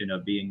combination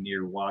of being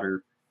near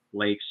water,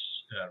 lakes,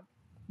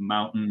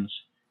 mountains,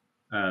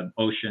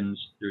 oceans.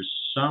 There's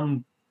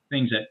some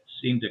things that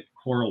seem to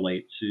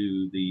correlate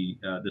to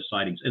the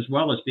sightings, as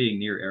well as being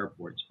near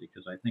airports,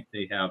 because I think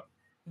they have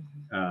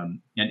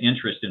an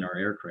interest in our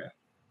aircraft.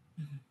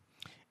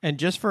 And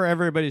just for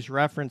everybody's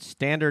reference,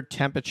 standard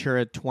temperature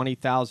at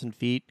 20,000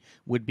 feet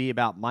would be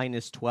about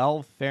minus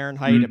 12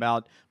 Fahrenheit,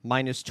 about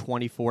minus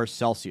 24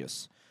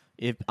 Celsius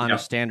on a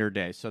standard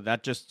day. So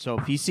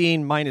if he's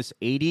seeing minus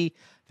 80,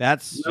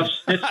 that's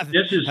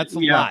that's a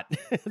lot.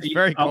 It's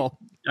very cool.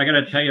 I got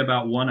to tell you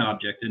about one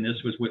object, and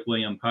this was with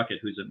William Puckett,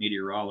 who's a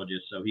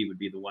meteorologist, so he would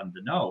be the one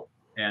to know.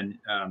 And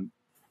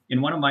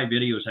in one of my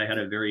videos, I had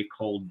a very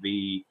cold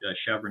V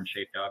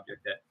chevron-shaped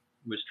object that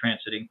was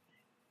transiting.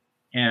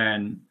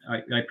 And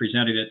I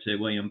presented it to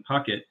William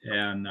Puckett,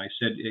 and I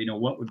said,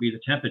 what would be the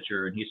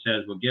temperature? And he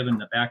says, well, given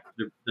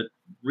the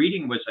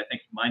reading was, I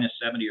think, minus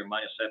 70 or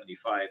minus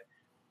 75.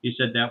 He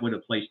said that would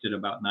have placed it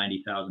about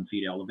 90,000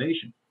 feet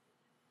elevation.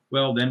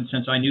 Well, then,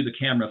 since I knew the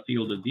camera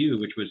field of view,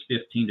 which was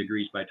 15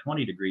 degrees by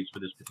 20 degrees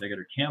for this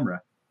particular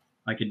camera,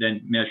 I could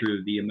then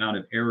measure the amount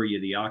of area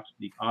the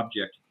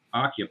object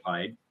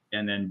occupied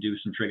and then do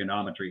some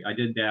trigonometry. I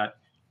did that.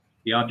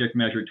 The object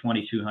measured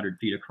 2,200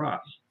 feet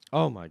across.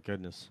 Oh my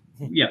goodness!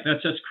 Yeah,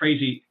 that's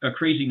crazy, a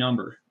crazy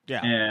number.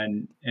 Yeah,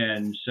 and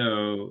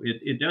so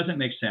it doesn't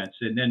make sense.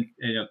 And then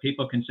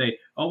people can say,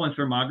 oh, in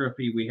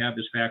thermography we have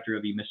this factor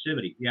of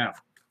emissivity. Yeah,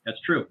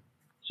 that's true.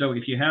 So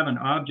if you have an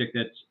object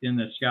that's in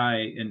the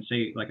sky and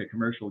say like a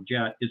commercial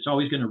jet, it's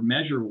always going to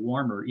measure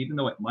warmer, even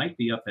though it might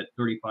be up at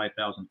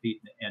 35,000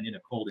 feet and in a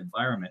cold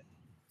environment.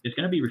 It's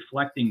going to be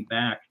reflecting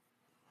back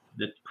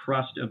the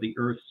crust of the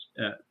Earth's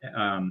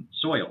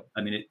soil.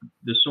 I mean,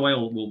 the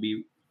soil will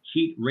be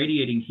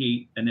radiating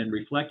heat and then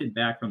reflected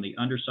back from the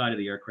underside of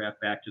the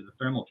aircraft back to the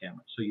thermal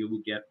camera. So you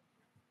will get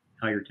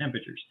higher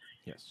temperatures.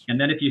 Yes.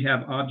 And then if you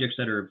have objects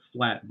that are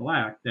flat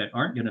black that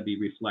aren't going to be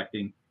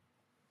reflecting,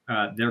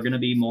 they're going to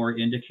be more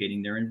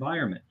indicating their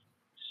environment.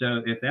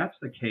 So if that's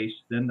the case,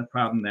 then the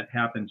problem that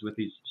happens with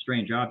these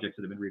strange objects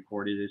that have been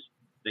recorded is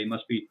they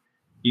must be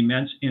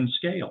immense in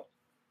scale.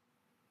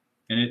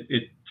 And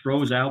it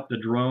throws out the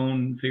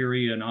drone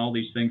theory and all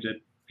these things that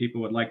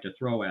people would like to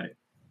throw at it.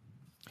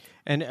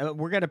 And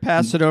we're going to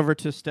pass it over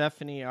to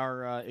Stephanie,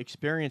 our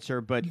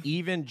experiencer, but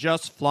even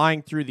just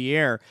flying through the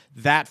air,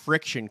 that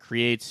friction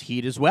creates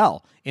heat as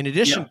well. In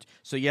addition,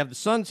 so you have the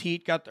sun's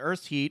heat, got the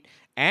Earth's heat,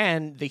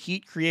 and the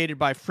heat created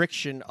by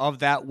friction of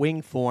that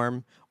wing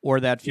form or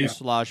that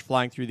fuselage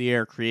flying through the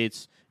air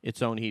creates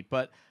its own heat.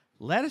 But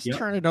let us Yep.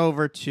 turn it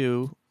over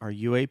to our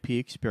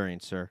UAP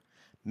experiencer,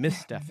 Miss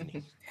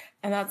Stephanie.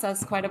 And that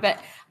says quite a bit.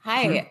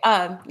 Hi,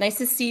 nice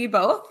to see you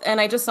both. And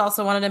I just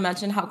also wanted to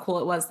mention how cool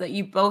it was that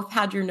you both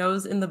had your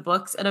nose in the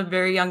books at a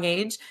very young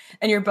age,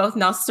 and you're both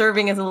now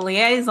serving as a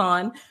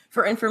liaison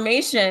for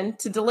information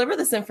to deliver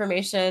this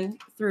information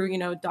through,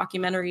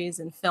 documentaries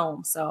and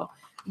film. So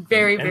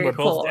very, And very we're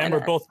cool. both and we're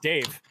both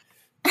Dave.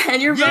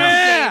 And you're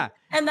Yeah! both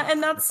Dave.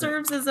 And that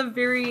serves as a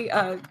very,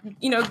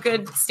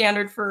 good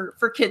standard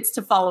for kids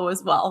to follow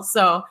as well.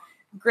 So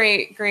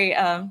great.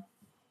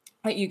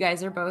 That you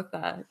guys are both,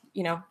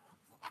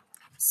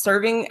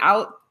 serving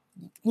out,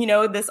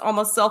 this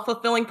almost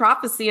self-fulfilling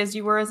prophecy as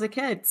you were as a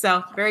kid.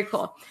 So very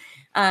cool.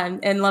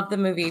 And love the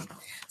movie.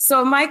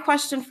 So my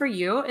question for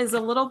you is a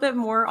little bit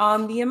more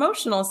on the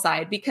emotional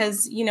side,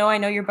 because, I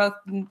know you're both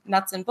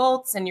nuts and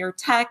bolts and you're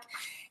tech.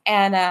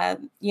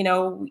 And,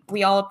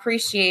 we all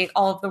appreciate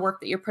all of the work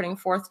that you're putting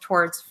forth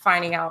towards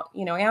finding out,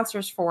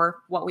 answers for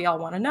what we all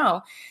want to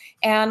know.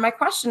 And my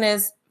question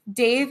is,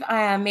 Dave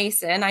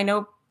Mason, I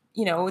know,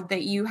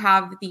 that you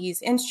have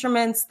these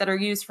instruments that are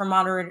used for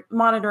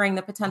monitoring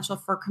the potential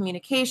for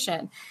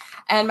communication.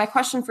 And my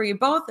question for you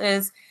both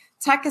is,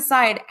 tech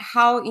aside,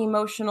 how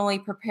emotionally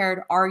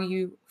prepared are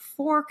you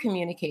for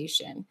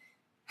communication?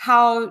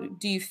 How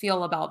do you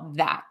feel about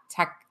that,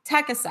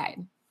 tech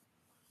aside?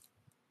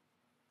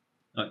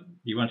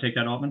 You want to take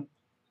that, Altman?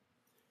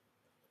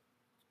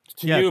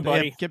 To you,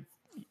 buddy.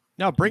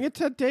 No, bring it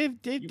to Dave.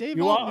 Dave,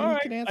 You Altman, all he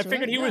right. can answer I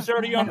figured that. he was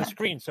already on the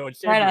screen, so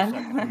it's Right a on.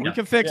 second. We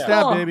can fix Yeah.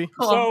 that, Cool, baby.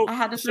 Cool. So- I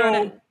had to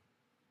throw it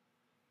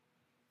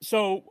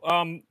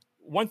in.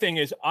 One thing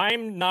is,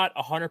 I'm not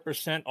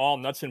 100% all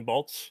nuts and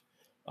bolts.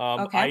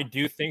 Okay. I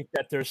do think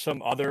that there's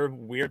some other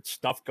weird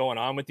stuff going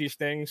on with these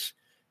things.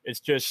 It's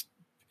just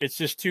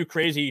too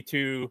crazy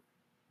to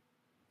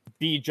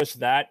be just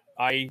that.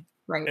 Right.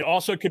 It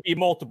also could be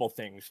multiple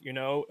things,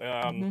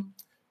 Mhm.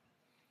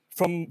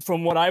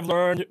 From what I've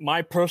learned,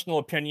 my personal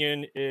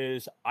opinion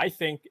is I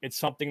think it's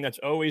something that's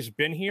always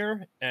been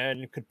here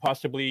and could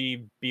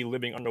possibly be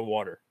living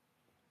underwater.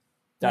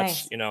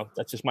 That's, Nice.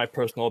 that's just my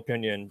personal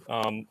opinion.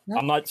 Yep.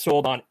 I'm not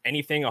sold on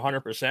anything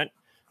 100%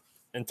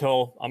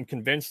 until I'm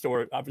convinced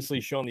or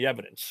obviously shown the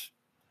evidence.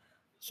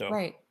 So,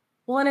 Right.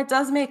 Well, and it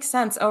does make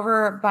sense.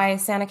 Over by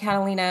Santa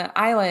Catalina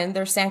Island,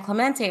 there's San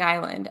Clemente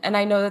Island. And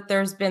I know that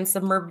there's been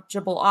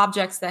submergible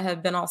objects that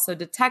have been also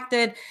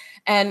detected.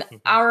 And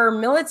our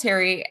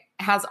military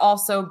has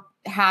also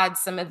had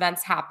some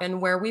events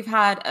happen where we've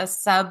had a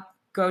sub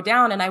go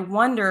down. And I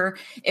wonder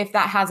if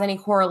that has any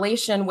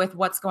correlation with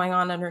what's going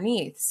on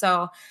underneath.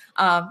 So,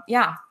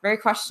 very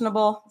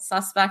questionable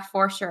suspect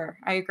for sure.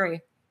 I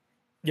agree.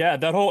 yeah,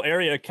 that whole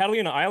area,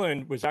 Catalina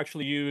Island, was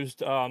actually used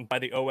by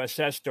the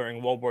OSS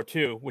during World War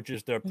II, which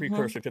is the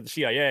precursor to the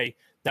CIA.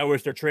 That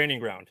was their training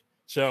ground.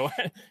 So,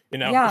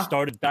 it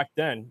started back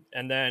then.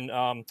 And then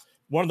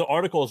one of the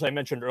articles I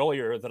mentioned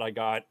earlier that I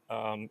got,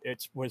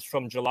 it was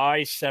from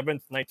July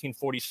 7th,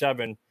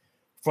 1947,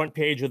 front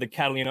page of the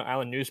Catalina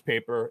Island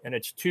newspaper. And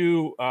it's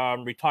two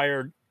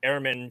retired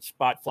airmen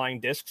spot flying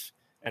discs,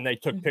 and they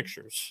took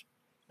pictures.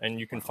 And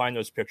you can find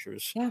those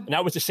pictures. Yeah. And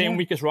that was the same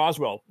week as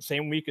Roswell, the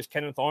same week as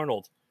Kenneth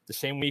Arnold, the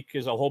same week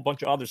as a whole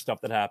bunch of other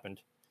stuff that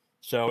happened.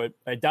 So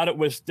I doubt it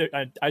was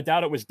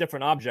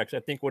different objects. I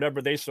think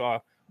whatever they saw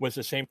was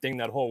the same thing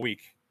that whole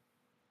week.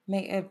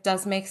 It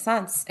does make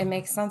sense. It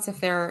makes sense if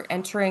they're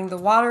entering the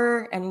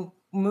water and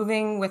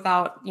moving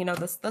without,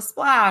 the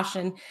splash,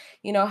 and,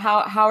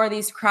 how are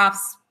these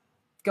crafts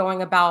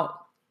going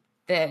about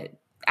the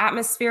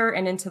atmosphere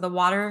and into the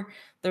water?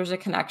 There's a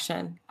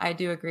connection. I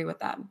do agree with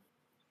that.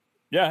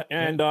 Yeah,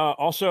 and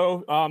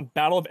also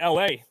Battle of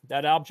L.A.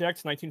 That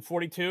object,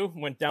 1942,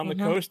 went down the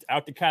coast,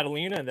 out to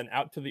Catalina, and then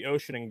out to the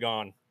ocean and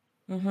gone.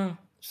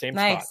 Same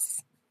Nice.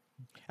 spot.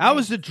 That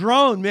was the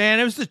drone, man.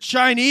 It was the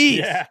Chinese.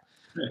 Yeah.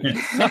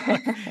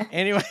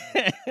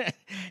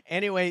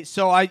 Anyway,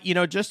 so I,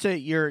 just to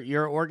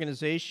your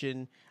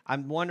organization,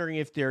 I'm wondering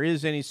if there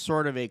is any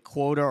sort of a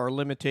quota or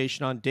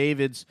limitation on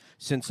David's,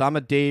 since I'm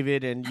a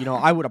David, and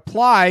I would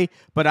apply,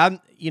 but I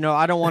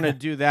don't want to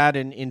do that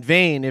in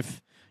vain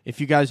if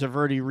you guys have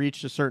already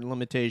reached a certain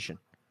limitation.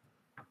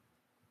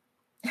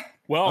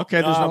 Well,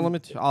 okay, there's no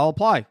limit. I'll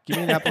apply. Give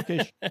me an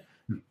application.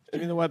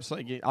 Give me the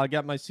website. I'll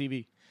get my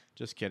CV.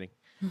 Just kidding.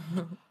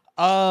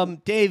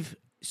 Dave,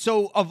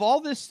 so of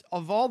all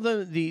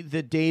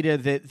the data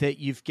that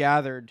you've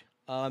gathered,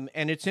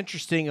 and it's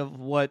interesting of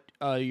what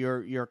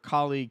your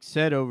colleague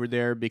said over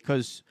there,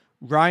 because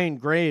Ryan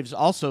Graves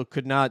also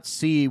could not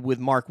see with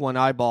Mark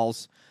I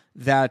eyeballs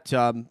that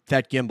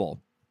gimbal.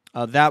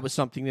 That was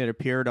something that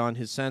appeared on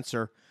his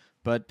sensor,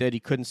 but that he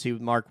couldn't see with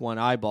Mark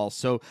I eyeballs.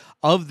 So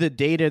of the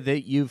data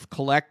that you've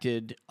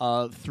collected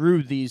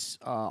through these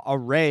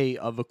array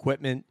of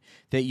equipment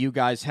that you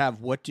guys have,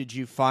 what did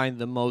you find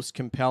the most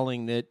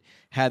compelling that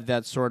had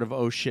that sort of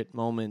oh shit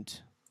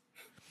moment?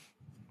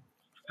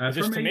 Is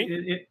this to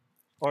me?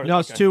 No,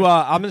 it's to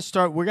I'm gonna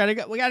start. We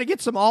gotta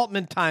get some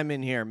Altman time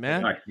in here,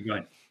 man. All right, go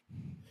ahead.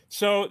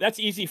 So that's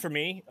easy for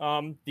me.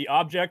 The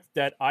object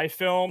that I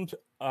filmed,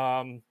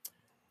 so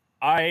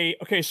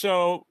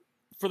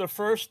for the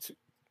first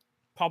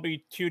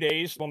probably 2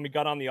 days when we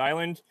got on the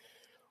island,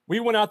 we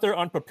went out there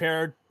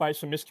unprepared by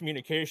some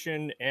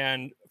miscommunication.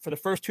 And for the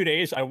first 2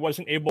 days, I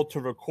wasn't able to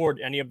record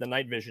any of the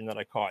night vision that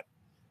I caught.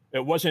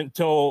 It wasn't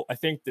until I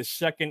think the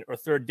second or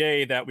third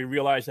day that we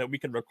realized that we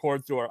could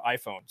record through our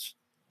iPhones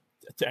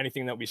to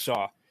anything that we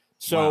saw.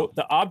 So Wow.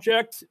 the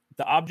object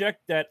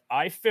that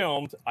I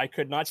filmed, I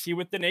could not see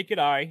with the naked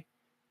eye.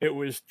 It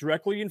was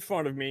directly in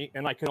front of me,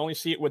 and I could only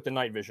see it with the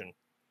night vision.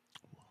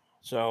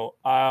 So,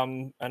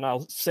 and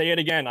I'll say it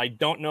again. I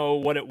don't know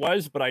what it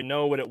was, but I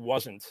know what it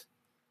wasn't.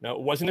 No,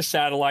 it wasn't a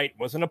satellite,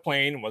 wasn't a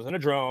plane, it wasn't a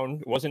drone,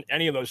 it wasn't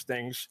any of those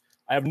things.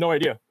 I have no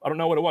idea. I don't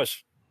know what it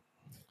was.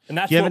 And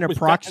that's Do you have what an was,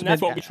 approximate?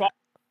 and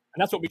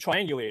that's what we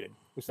triangulated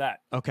was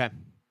that. Okay.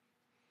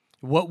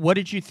 What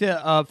did you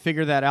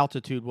figure that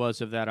altitude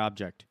was of that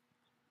object?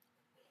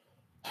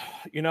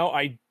 You know,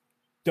 I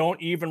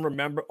don't even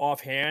remember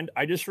offhand.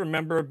 I just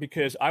remember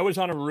because I was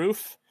on a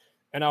roof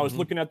and I was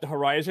looking at the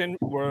horizon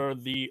where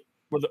the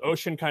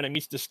ocean kind of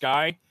meets the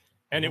sky,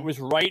 and it was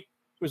right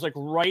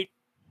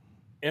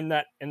in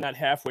that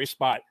halfway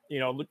spot, you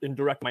know, in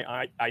direct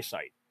my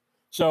eyesight.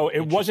 So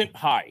it wasn't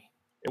high.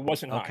 It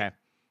wasn't high. Okay.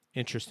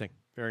 Interesting.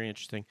 Very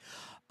interesting.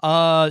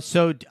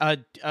 So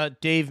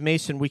Dave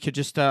Mason, we could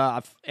just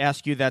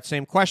ask you that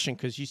same question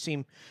because you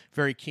seem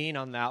very keen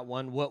on that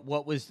one.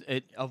 What was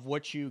it of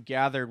what you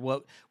gathered?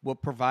 What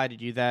provided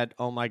you that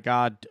oh my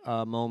God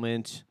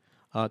moment?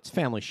 It's a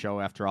family show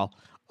after all,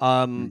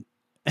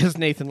 as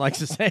Nathan likes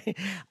to say.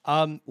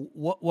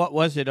 What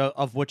was it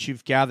of what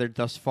you've gathered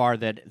thus far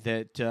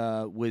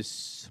that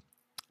was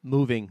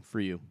moving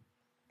for you?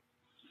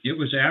 It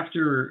was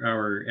after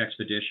our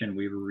expedition.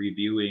 We were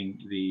reviewing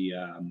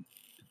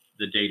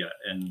the data,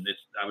 and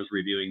I was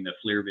reviewing the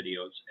FLIR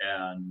videos,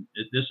 and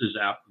this is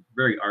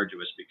very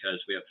arduous because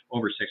we have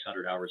over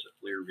 600 hours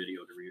of FLIR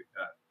video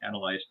to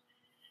analyze.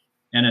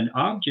 And an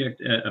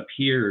object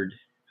appeared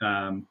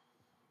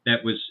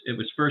it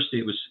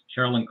was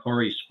Carolyn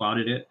Corey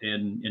spotted it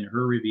in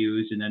her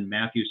reviews, and then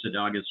Matthew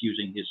Sadagas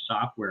using his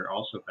software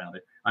also found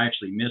it. I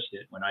actually missed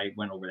it when I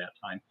went over that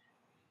time.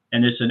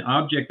 And it's an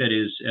object that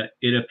is,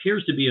 it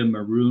appears to be a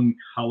maroon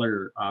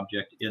color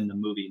object in the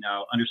movie.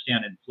 Now,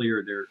 understand in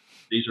FLIR,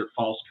 these are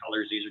false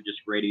colors. These are just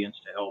gradients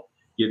to help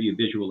give you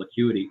visual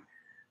acuity.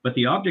 But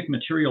the object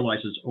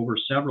materializes over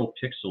several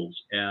pixels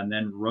and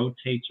then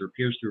rotates or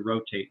appears to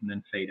rotate and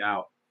then fade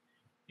out.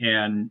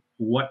 And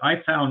what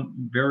I found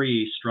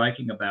very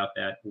striking about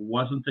that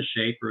wasn't the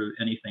shape or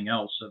anything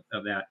else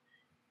of that.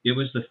 It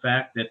was the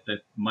fact that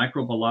the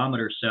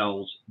microbolometer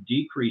cells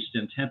decreased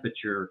in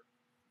temperature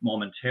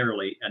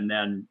momentarily and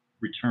then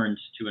returns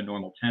to a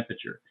normal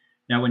temperature.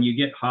 Now, when you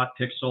get hot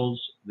pixels,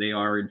 they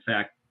are in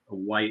fact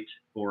white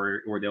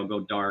or they'll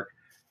go dark,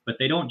 but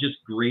they don't just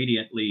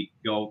gradiently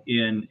go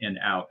in and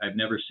out. I've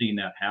never seen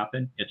that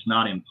happen. It's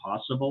not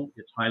impossible.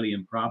 It's highly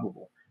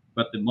improbable.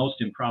 But the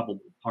most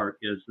improbable part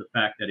is the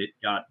fact that it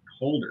got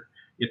colder.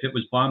 If it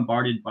was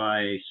bombarded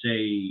by,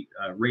 say,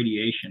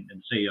 radiation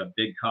and say a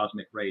big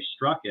cosmic ray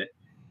struck it,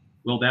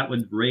 well, that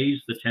would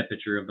raise the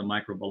temperature of the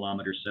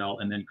microbolometer cell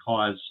and then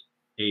cause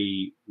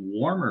a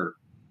warmer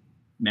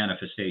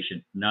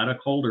manifestation, not a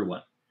colder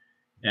one.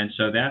 And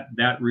so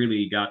that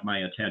really got my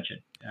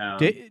attention.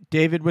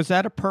 David, was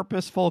that a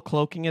purposeful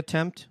cloaking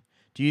attempt?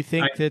 Do you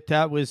think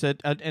that was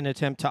an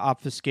attempt to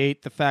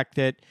obfuscate the fact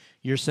that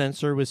your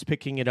sensor was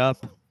picking it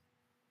up?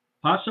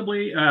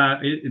 Possibly.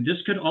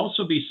 This could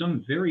also be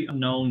some very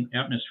unknown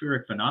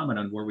atmospheric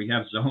phenomenon where we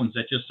have zones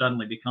that just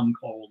suddenly become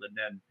cold and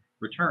then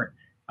return.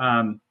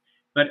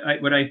 But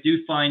what I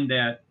do find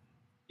that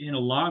in a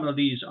lot of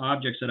these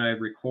objects that I've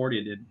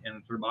recorded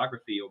in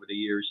thermography over the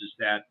years is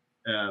that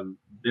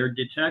they're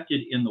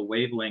detected in the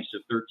wavelengths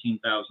of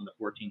 13,000 to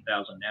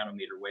 14,000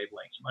 nanometer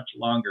wavelengths, much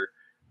longer,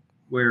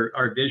 where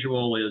our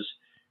visual is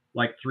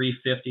like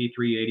 350,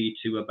 380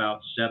 to about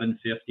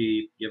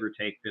 750, give or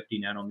take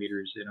 50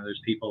 nanometers. You know,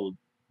 there's people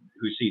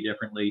who see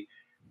differently.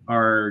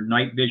 Our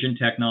night vision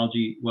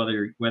technology,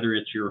 whether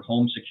it's your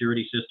home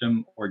security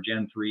system or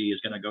Gen 3, is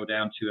going to go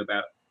down to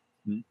about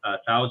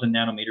 1,000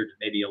 nanometers,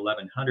 maybe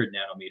 1,100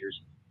 nanometers.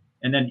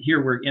 And then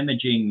here we're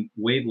imaging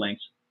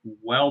wavelengths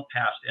well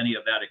past any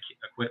of that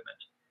equipment.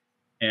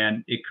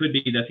 And it could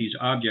be that these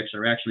objects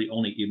are actually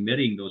only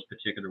emitting those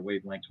particular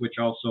wavelengths, which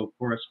also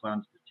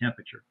corresponds to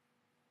temperature.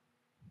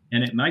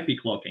 And it might be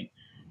cloaking.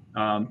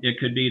 It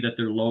could be that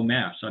they're low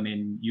mass. I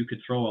mean, you could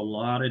throw a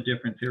lot of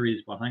different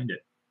theories behind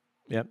it.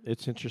 Yep,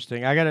 it's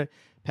interesting. I got to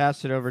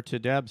pass it over to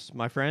Debs,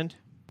 my friend.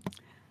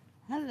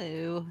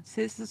 Hello. So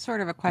this is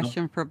sort of a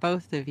question for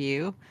both of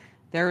you.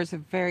 There was a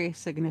very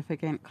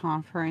significant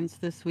conference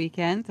this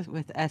weekend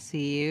with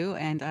SCU,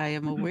 and I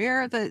am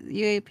aware that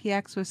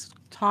UAPX was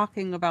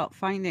talking about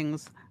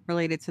findings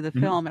related to the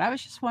film. And I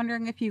was just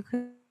wondering if you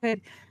could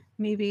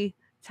maybe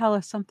tell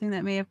us something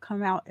that may have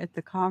come out at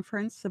the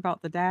conference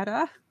about the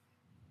data.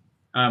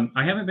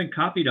 I haven't been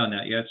copied on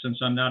that yet since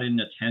I'm not in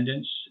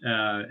attendance.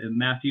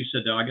 Matthew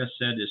Sadaga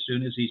said as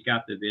soon as he's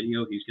got the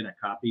video, he's going to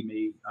copy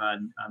me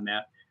on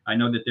that. I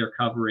know that they're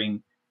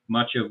covering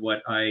much of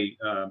what I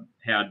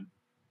had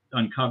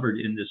uncovered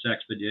in this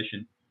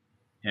expedition.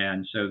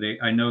 And so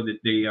I know that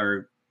they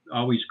are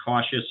always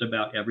cautious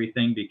about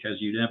everything, because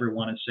you never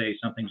want to say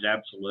something's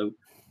absolute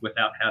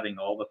without having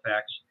all the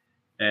facts.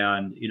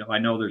 And, I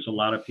know there's a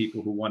lot of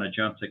people who want to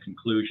jump to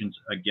conclusions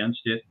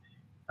against it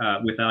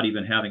without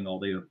even having all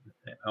the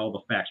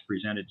facts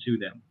presented to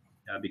them,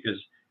 because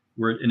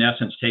we're in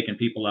essence taking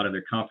people out of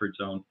their comfort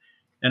zone.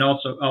 And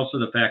also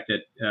the fact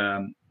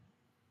that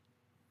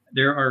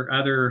there are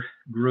other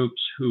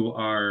groups who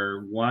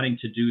are wanting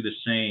to do the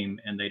same,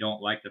 and they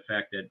don't like the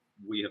fact that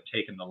we have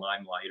taken the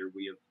limelight, or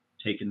we have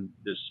taken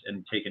this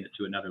and taken it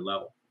to another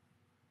level.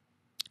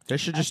 They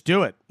should just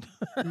do it.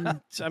 I mean,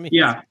 It's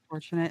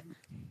unfortunate.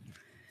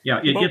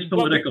 Yeah, it gets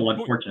political,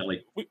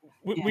 unfortunately.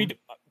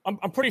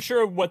 I'm pretty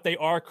sure what they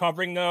are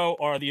covering, though,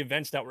 are the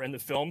events that were in the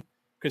film,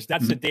 because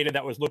that's the data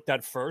that was looked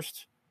at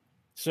first.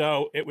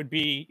 So it would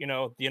be,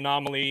 the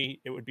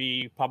anomaly. It would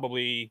be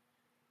probably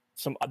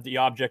some of the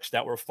objects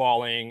that were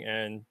falling,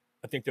 and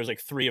I think there's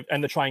like 3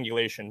 and the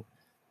triangulation.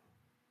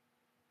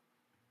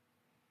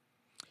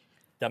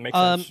 That makes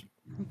sense.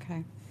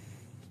 Okay.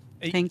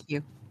 Thank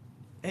you.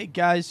 Hey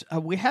guys,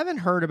 we haven't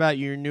heard about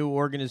your new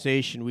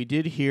organization. We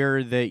did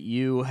hear that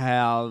you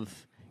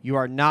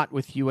are not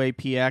with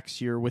UAPX.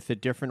 You're with a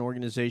different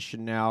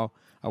organization now.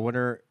 I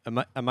wonder,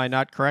 am I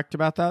not correct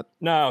about that?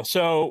 No.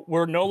 So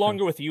we're no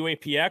longer with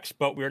UAPX,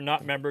 but we're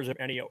not members of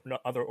any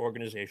other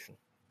organization.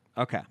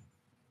 Okay.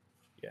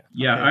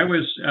 Yeah,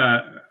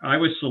 Okay. I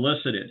was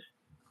solicited,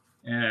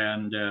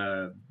 and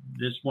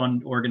this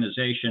one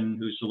organization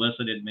who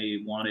solicited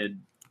me wanted,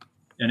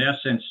 in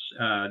essence,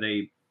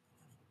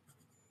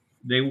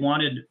 they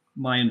wanted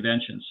my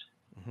inventions,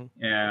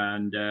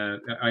 and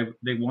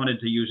they wanted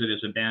to use it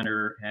as a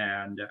banner,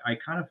 and I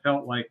kind of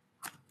felt like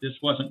this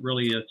wasn't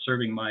really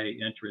serving my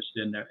interest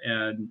in there,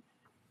 and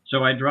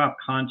so I dropped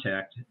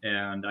contact,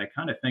 and I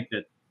kind of think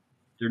that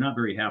they're not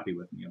very happy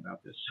with me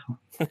about this.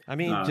 I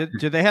mean,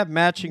 do they have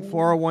matching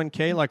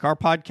 401k like our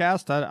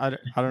podcast?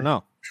 I don't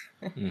know.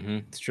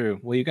 It's true.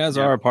 Well, you guys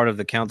are a part of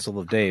the Council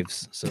of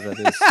Daves, so that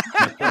is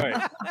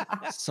Right.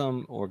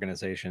 some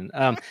organization.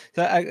 So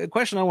a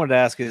question I wanted to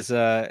ask is,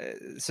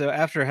 so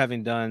after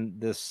having done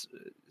this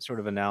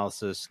sort of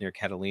analysis near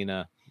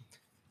Catalina,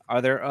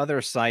 are there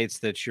other sites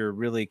that you're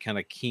really kind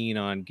of keen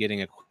on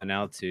getting equipment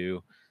out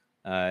to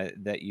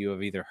that you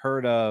have either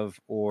heard of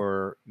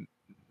or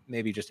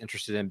maybe just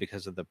interested in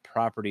because of the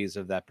properties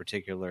of that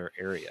particular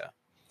area?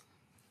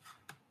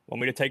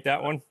 Want me to take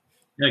that one?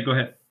 Yeah, go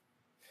ahead.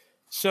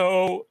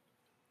 So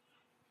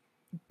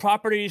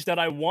properties that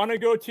I want to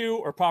go to,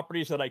 or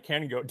properties that I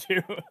can go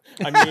to?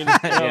 I mean,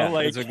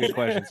 those are good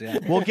questions. Yeah.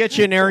 We'll get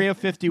you in Area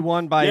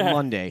 51 by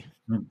Monday.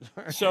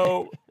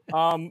 So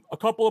a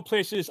couple of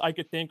places I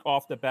could think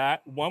off the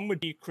bat. One would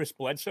be Chris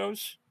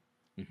Bledsoe's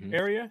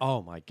area.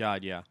 Oh my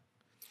God, yeah.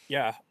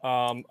 Yeah.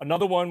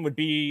 Another one would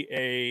be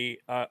a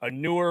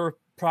newer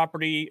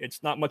property.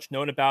 It's not much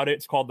known about it.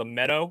 It's called the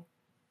Meadow,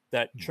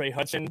 that Trey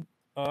Hudson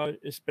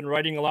has been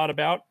writing a lot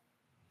about.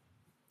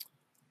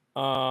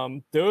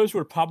 Those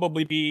would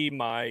probably be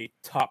my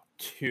top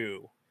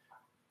 2.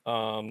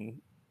 Okay.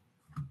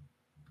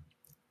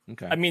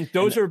 I mean,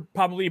 those are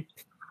probably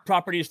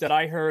properties that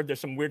I heard there's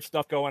some weird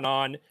stuff going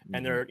on,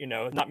 and there,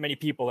 not many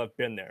people have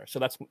been there. So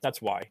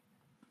that's why.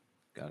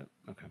 Got it.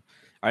 Okay.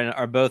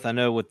 Are both, I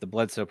know with the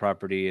Bledsoe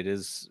property, it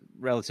is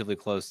relatively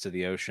close to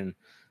the ocean.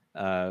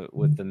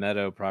 With the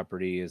Meadow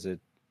property, is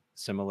it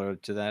similar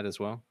to that as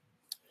well?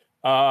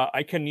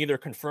 I can neither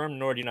confirm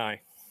nor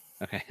deny.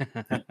 Okay.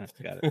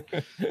 Got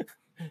it.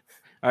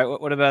 All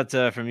right. What about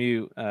from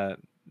you,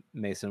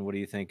 Mason? What do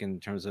you think in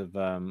terms of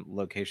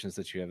locations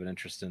that you have an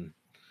interest in?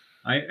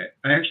 I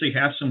actually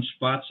have some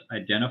spots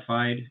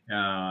identified.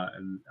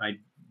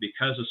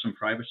 Because of some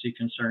privacy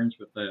concerns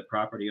with the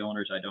property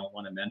owners, I don't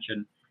want to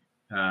mention,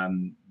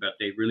 but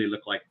they really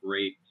look like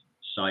great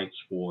sites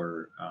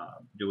for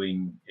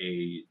doing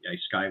a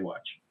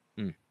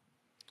skywatch.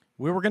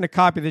 We were going to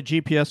copy the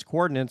GPS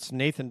coordinates.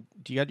 Nathan,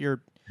 do you got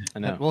your? I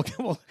know. We'll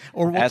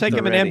take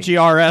him in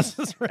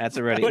MGRS. That's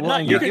already. But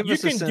well, you can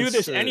do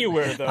this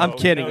anywhere, though. I'm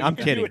kidding. I'm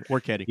kidding. We're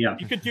kidding. Yeah.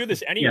 You could do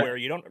this anywhere.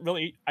 You don't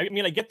really. I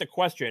mean, I get the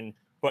question,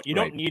 but you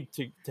don't need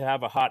to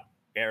have a hot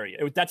area.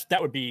 That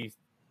would be.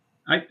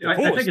 I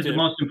think it's the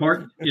most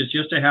important is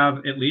just to have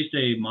at least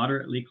a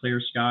moderately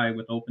clear sky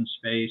with open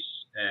space.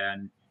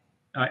 And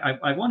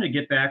I want to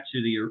get back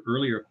to the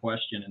earlier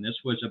question, and this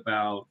was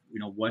about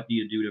what do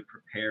you do to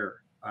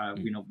prepare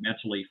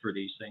mentally for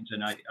these things.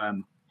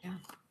 And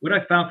what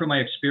I found from my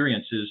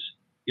experience is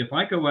if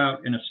I go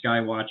out in a sky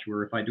watch,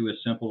 or if I do a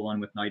simple one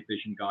with night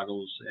vision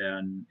goggles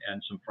and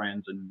some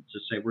friends, and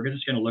just say we're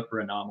just going to look for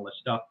anomalous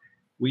stuff,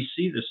 we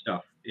see this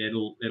stuff.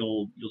 You'll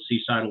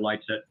see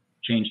satellites that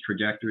change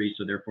trajectory,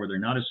 so therefore they're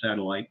not a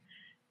satellite.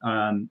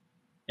 And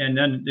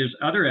then there's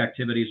other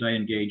activities I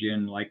engage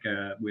in, like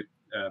with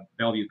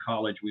Bellevue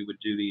College, we would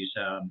do these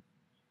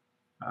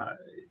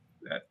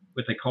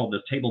what they call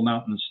the Table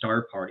Mountain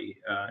Star Party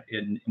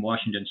in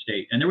Washington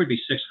State, and there would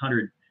be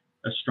 600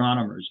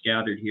 astronomers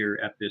gathered here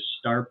at this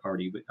star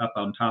party up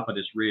on top of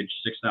this ridge,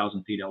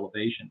 6,000 feet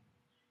elevation.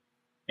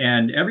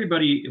 and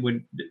everybody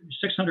would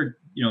 600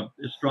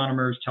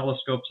 astronomers,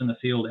 telescopes in the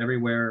field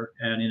everywhere,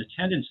 and in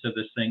attendance to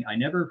this thing, I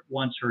never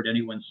once heard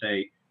anyone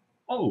say,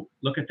 "Oh,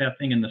 look at that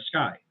thing in the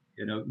sky."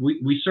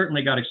 We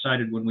certainly got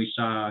excited when we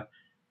saw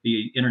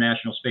the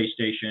International Space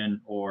Station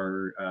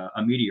or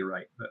a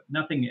meteorite, but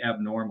nothing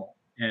abnormal.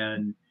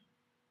 And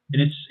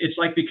it's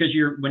like, because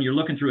when you're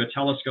looking through a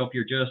telescope,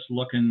 you're just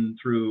looking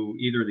through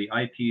either the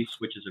eyepiece,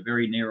 which is a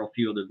very narrow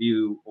field of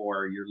view,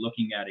 or you're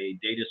looking at a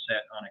data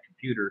set on a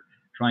computer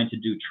trying to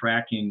do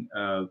tracking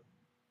of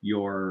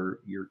your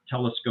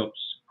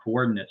telescope's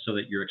coordinates so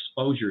that your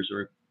exposures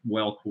are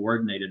well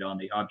coordinated on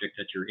the object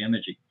that you're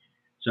imaging.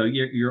 So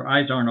your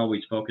eyes aren't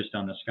always focused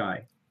on the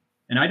sky.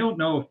 And I don't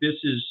know if this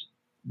is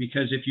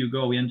because if you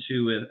go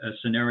into a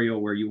scenario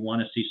where you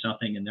want to see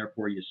something and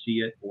therefore you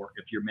see it, or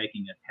if you're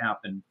making it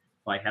happen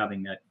by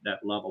having that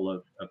level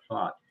of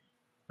thought.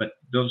 But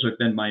those have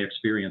been my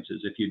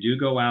experiences. If you do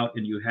go out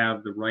and you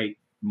have the right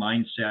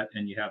mindset,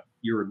 and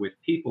you're with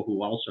people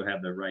who also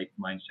have the right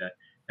mindset,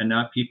 and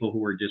not people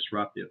who are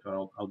disruptive.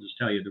 I'll just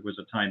tell you, there was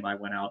a time I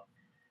went out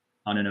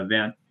on an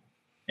event,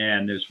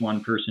 and this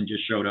one person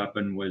just showed up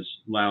and was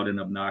loud and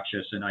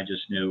obnoxious, and I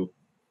just knew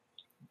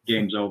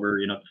game's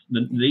over.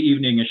 The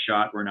evening is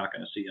shot. We're not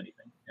going to see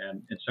anything.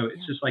 And so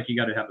it's just like, you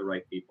got to have the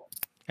right people.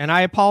 And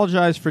I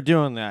apologize for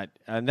doing that,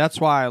 and that's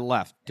why I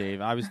left,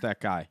 Dave. I was that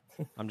guy.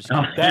 I'm just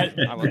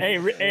kidding.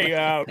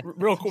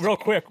 Real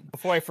quick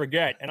before I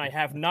forget, and I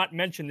have not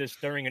mentioned this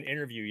during an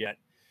interview yet.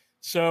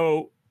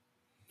 So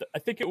I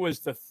think it was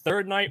the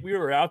third night we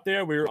were out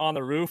there. We were on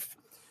the roof,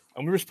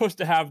 and we were supposed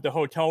to have the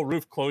hotel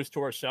roof closed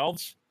to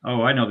ourselves.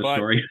 Oh, I know the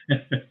story.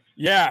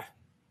 Yeah.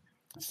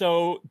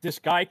 So this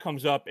guy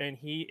comes up, and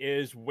he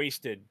is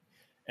wasted,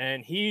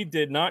 and he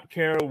did not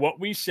care what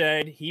we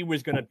said. He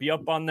was going to be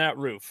up on that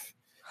roof,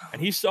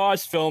 and he saw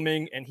us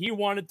filming, and he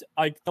wanted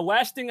to, the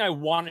last thing I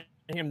wanted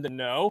him to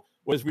know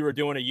was we were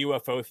doing a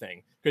UFO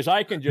thing, because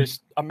I can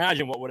just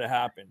imagine what would have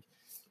happened.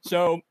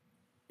 So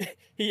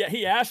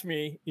he asked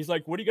me, he's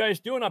like, "What are you guys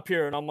doing up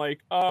here?" And I'm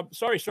like,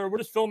 "Sorry, sir, we're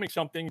just filming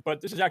something, but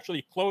this is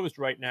actually closed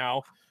right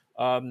now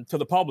to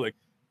the public."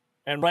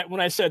 And right when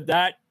I said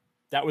that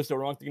was the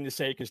wrong thing to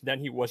say, because then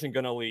he wasn't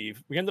going to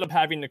leave. We ended up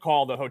having to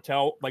call the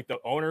hotel, like the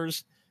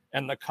owners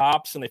and the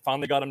cops, and they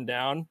finally got him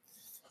down.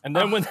 And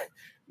then when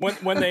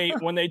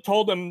they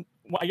told him,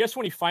 I guess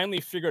when he finally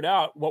figured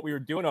out what we were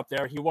doing up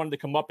there, he wanted to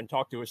come up and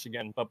talk to us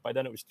again, but by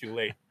then it was too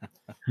late.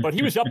 But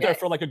he was up there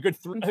for like a good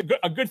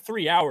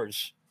 3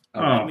 hours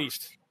at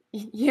least.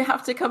 You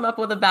have to come up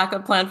with a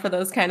backup plan for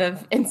those kind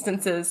of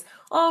instances.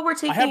 Oh, we're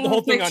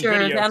taking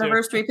pictures,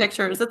 anniversary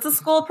pictures. It's a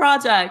school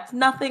project.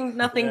 Nothing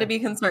to be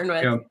concerned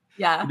with.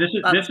 Yeah. This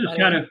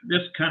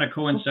kind of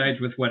coincides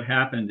with what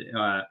happened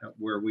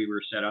where we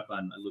were set up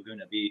on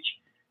Laguna Beach.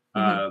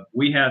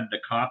 We had the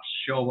cops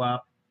show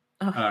up.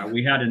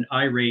 We had an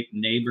irate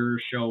neighbor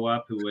show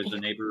up who was a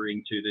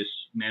neighboring to this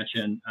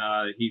mansion.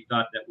 He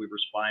thought that we were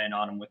spying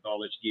on him with all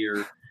this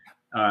gear.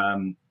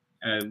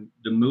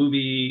 The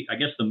movie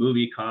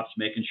cops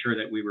making sure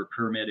that we were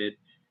permitted.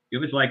 It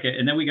was like,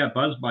 and then we got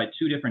buzzed by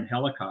 2 different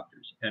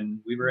helicopters, and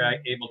we were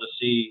able to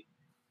see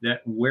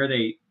that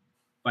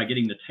by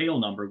getting the tail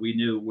number, we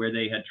knew where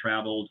they had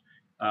traveled.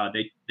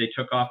 They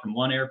took off from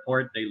one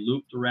airport, they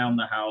looped around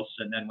the house,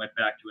 and then went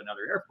back to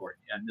another airport.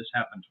 And this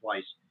happened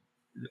twice.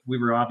 We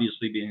were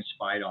obviously being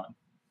spied on.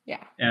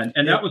 Yeah.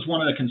 And that was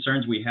one of the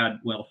concerns we had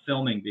while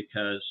filming,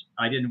 because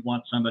I didn't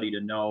want somebody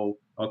to know,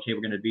 okay,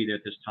 we're going to be there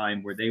at this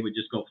time, where they would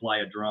just go fly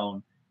a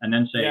drone and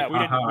then say,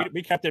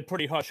 we kept it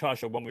pretty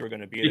hush-hush of when we were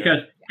going to be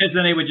there. Because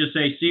then they would just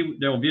say,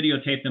 they'll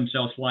videotape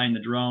themselves flying the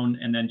drone,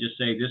 and then just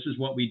say, this is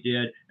what we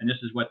did, and this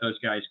is what those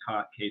guys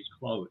caught, case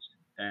closed.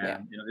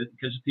 And,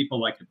 because people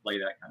like to play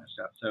that kind of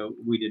stuff. So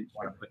we didn't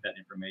want to put that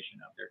information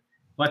out there.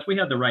 Plus, we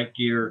had the right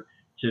gear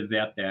to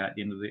vet that.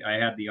 I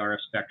had the RF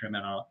spectrum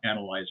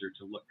analyzer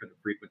to look for the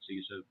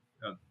frequencies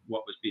of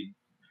what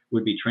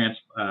would be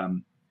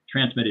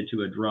transmitted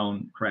to a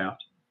drone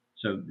craft.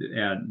 So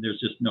there's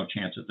just no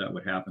chance that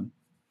would happen.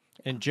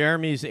 And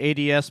Jeremy's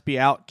ADSB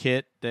out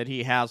kit that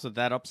he has with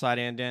that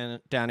upside down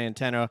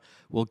antenna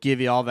will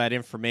give you all that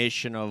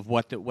information of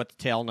what the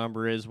tail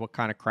number is, what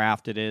kind of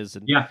craft it is,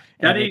 and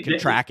they can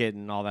track it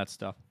and all that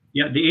stuff.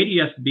 Yeah, the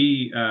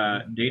ADSB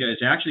data is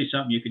actually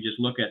something you could just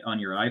look at on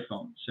your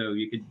iPhone. So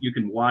you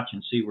can watch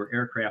and see where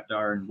aircraft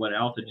are and what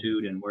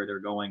altitude and where they're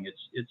going.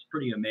 It's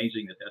pretty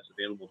amazing that that's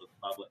available to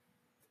the public.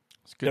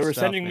 They were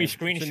sending me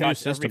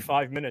screenshots every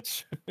 5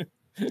 minutes.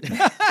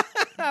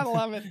 I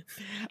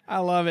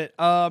love it.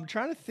 I'm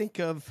trying to think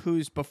of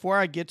before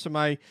I get to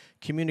my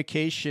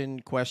communication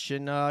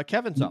question.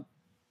 Kevin's up.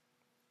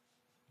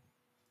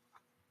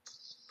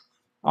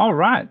 All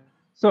right.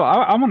 So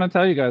I want to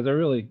tell you guys, I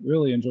really,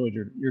 really enjoyed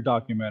your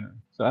documentary.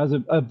 So as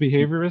a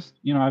behaviorist,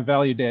 I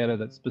value data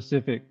that's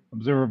specific,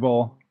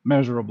 observable,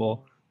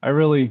 measurable. I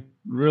really,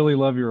 really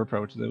love your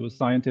approach. It was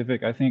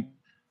scientific. I think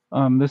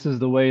this is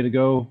the way to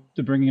go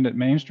to bringing it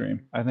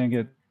mainstream. I think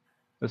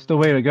it's the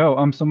way to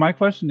go. So my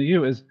question to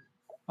you is,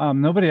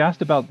 nobody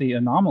asked about the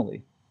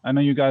anomaly. I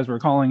know you guys were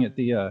calling it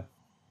the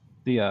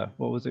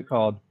what was it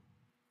called?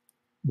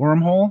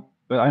 wormhole,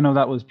 but I know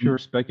that was pure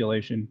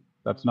speculation.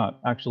 That's not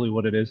actually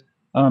what it is.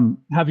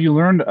 Have you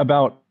learned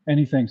about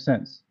anything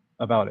since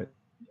about it?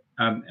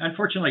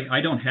 Unfortunately,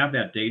 I don't have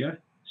that data.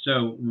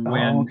 So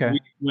okay.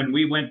 when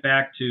we went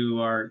back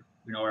to our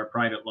our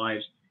private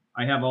lives,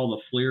 I have all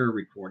the FLIR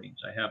recordings.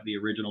 I have the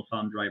original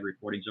thumb drive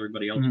recordings.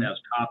 Everybody else has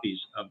copies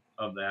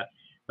of that,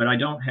 but I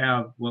don't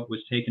have what was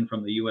taken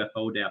from the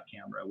UFO DAP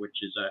camera, which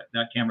is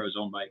that camera is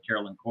owned by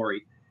Carolyn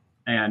Corey,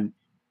 and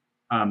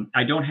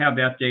I don't have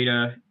that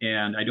data,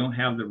 and I don't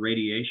have the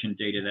radiation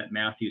data that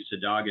Matthew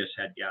Sadagas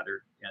had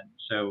gathered, and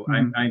so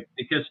I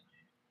because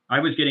I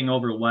was getting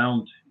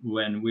overwhelmed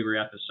when we were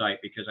at the site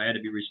because I had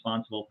to be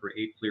responsible for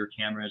 8 FLIR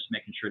cameras,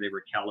 making sure they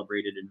were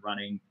calibrated and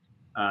running,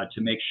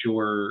 to make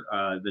sure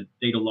the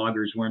data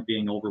loggers weren't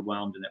being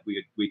overwhelmed and that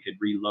we could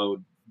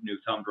reload new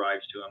thumb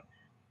drives to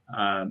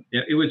them.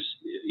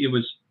 It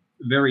was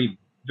very,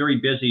 very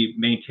busy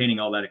maintaining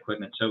all that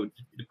equipment. So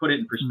to put it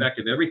in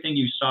perspective, everything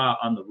you saw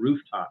on the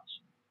rooftops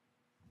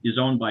is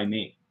owned by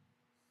me.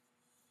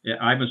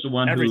 I was the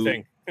one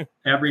Everything.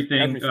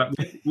 Everything,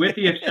 with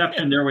the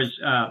exception, there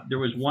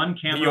was one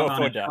camera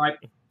on a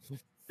tripod,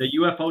 the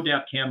UFO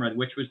DAP camera,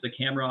 which was the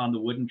camera on the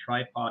wooden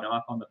tripod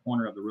off on the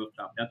corner of the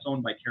rooftop. That's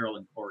owned by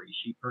Carolyn Corey.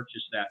 She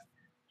purchased that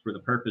for the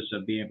purpose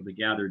of being able to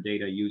gather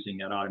data using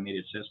that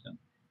automated system.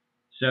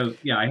 So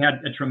yeah, I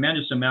had a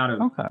tremendous amount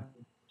of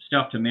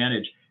stuff to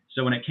manage.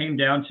 So when it came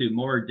down to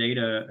more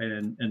data,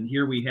 and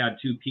here we had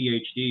 2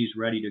 PhDs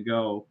ready to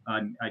go,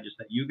 I just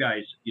thought you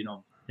guys,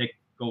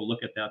 go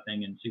look at that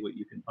thing and see what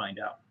you can find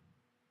out.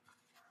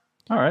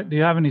 All right. Do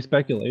you have any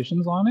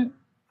speculations on it?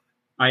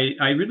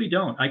 I really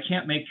don't. I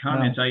can't make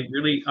comments. No.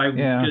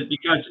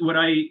 Because what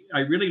I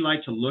really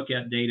like to look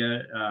at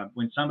data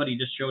when somebody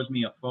just shows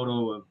me a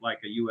photo of like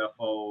a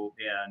UFO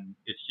and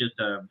it's just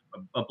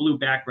a blue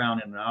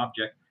background and an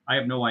object. I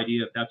have no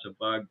idea if that's a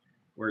bug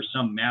or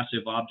some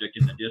massive object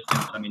in the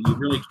distance. I mean, you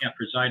really can't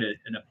preside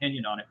an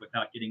opinion on it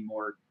without getting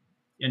more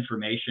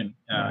information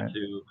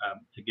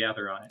to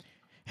gather on it.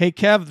 Hey,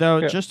 Kev,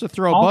 though, just to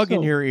throw a bug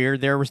in your ear,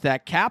 there was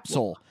that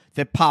capsule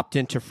that popped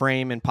into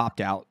frame and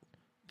popped out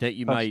that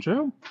you might. That's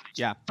true.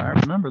 Yeah. I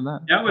remember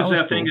that. That was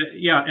that thing.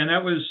 Yeah. And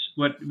that was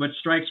what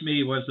strikes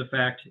me was the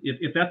fact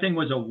if that thing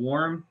was a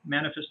warm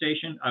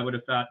manifestation, I would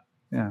have thought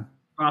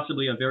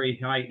possibly a very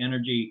high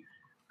energy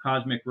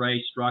cosmic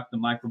ray struck the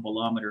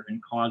microbolometer and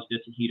caused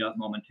it to heat up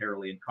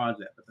momentarily and cause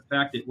that. But the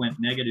fact it went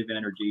negative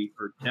energy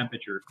or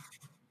temperature,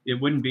 it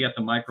wouldn't be at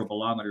the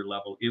microbolometer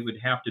level. It would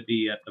have to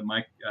be at the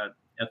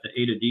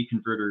A to D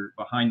converter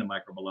behind the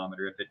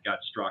microbolometer if it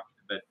got struck.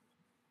 But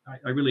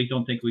I really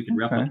don't think we can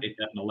replicate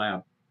that in the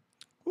lab.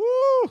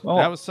 Well,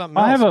 that was something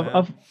else. I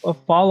have a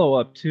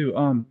follow-up too.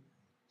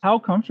 How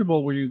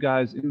comfortable were you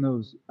guys in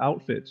those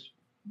outfits?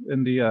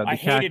 In the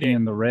khaki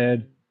and the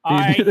red?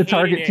 The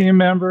target team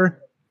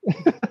member?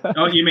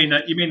 Oh, you mean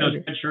those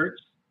red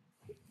shirts?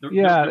 We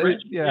had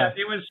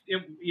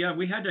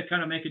to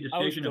kind of make a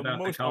decision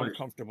about the colors.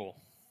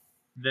 Uncomfortable.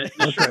 The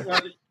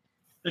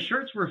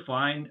shirts were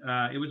fine.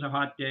 It was a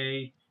hot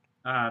day.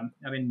 I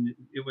mean,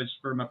 it was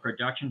from a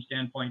production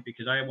standpoint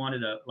because I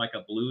wanted a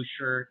blue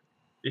shirt.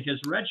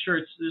 Because red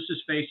shirts, let's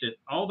just face it,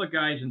 all the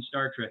guys in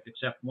Star Trek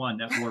except one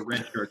that wore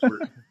red shirts were.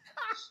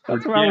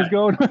 That's where I was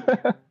going.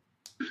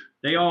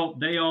 They all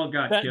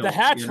got killed. The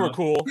hats were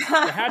cool.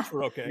 The hats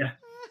were okay. Yeah.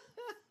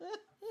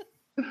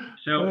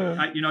 So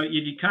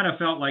you kind of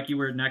felt like you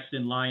were next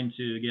in line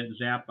to get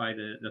zapped by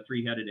the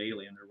 3-headed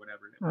alien or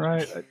whatever.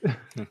 Right.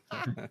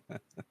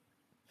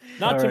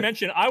 Not to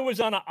mention, I was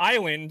on an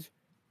island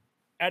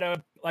at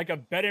a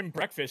bed and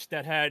breakfast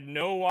that had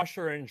no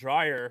washer and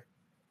dryer,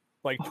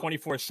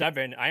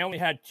 24/7. I only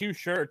had 2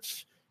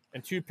 shirts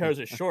and 2 pairs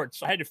of shorts.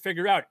 So I had to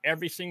figure out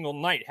every single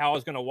night how I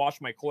was going to wash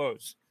my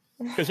clothes.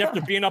 Because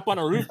after being up on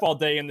a roof all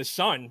day in the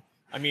sun,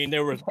 I mean, they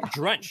were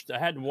drenched. I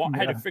had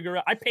to figure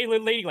out. I paid a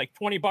lady like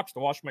 $20 to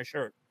wash my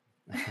shirt.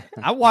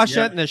 I wash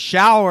that in the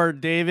shower,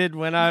 David.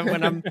 When I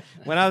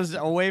was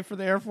away for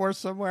the Air Force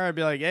somewhere, I'd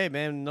be like, "Hey,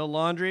 man, no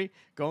laundry.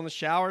 Go in the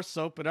shower,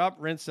 soap it up,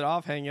 rinse it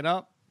off, hang it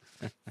up."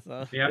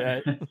 So.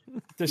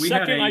 The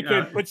second I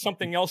could put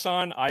something else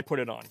on, I put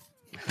it on.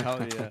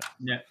 Oh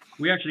yeah.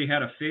 We actually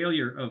had a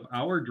failure of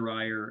our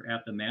dryer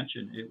at the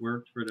mansion. It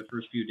worked for the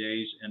first few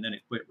days, and then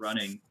it quit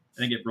running. I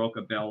think it broke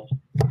a belt,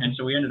 and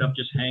so we ended up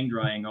just hang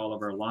drying all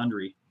of our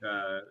laundry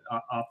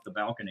off the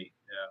balcony.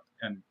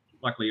 And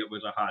luckily, it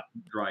was a hot,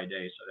 dry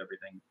day, so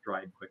everything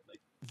dried quickly.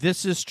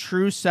 This is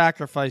true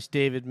sacrifice,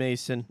 David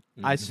Mason.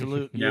 I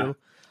salute you.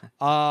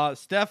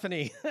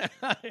 Stephanie,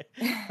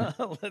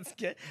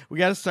 we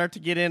got to start to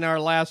get in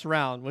our last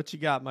round. What you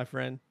got, my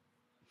friend?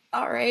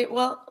 All right.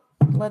 Well,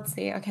 let's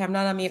see. Okay, I'm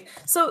not on mute.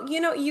 So,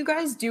 you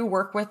guys do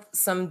work with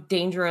some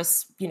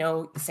dangerous,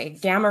 say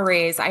gamma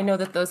rays. I know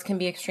that those can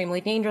be extremely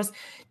dangerous.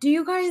 Do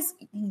you guys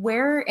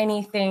wear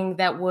anything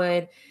that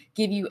would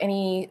give you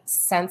any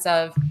sense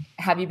of,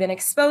 have you been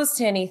exposed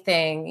to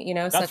anything,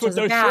 such as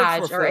a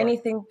badge or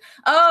anything?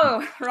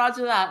 Oh,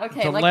 roger that.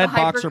 Okay. The like lead the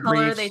boxer hyper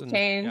color briefs they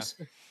changed.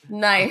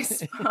 Nice.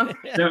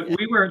 So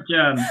we weren't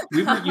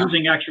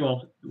using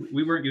actual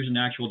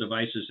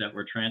devices that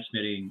were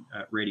transmitting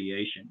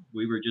radiation.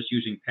 We were just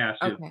using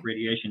passive Okay.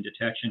 radiation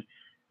detection.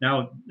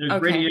 Now there's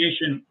Okay.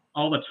 radiation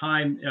all the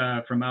time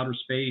from outer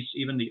space.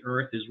 Even the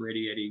Earth is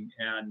radiating,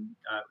 and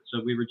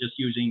so we were just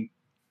using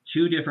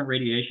two different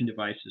radiation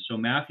devices. So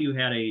Matthew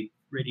had a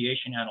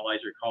radiation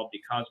analyzer called the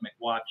Cosmic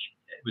Watch.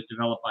 It was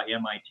developed by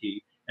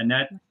MIT, and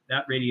that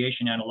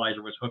radiation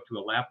analyzer was hooked to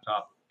a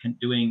laptop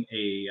doing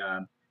a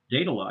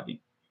data logging.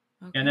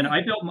 Okay. And then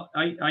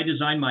I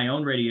designed my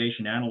own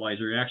radiation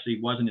analyzer. It actually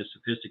wasn't as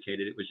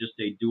sophisticated. It was just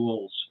a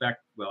dual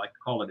well, I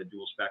call it a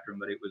dual spectrum,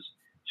 but it was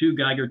two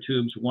Geiger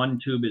tubes. One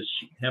tube is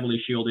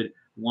heavily shielded,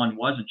 one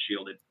wasn't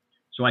shielded.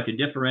 So I could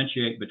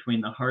differentiate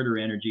between the harder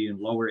energy and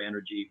lower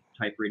energy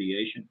type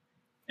radiation.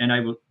 And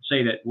I will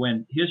say that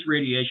when his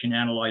radiation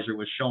analyzer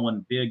was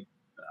showing big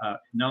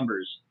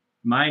numbers,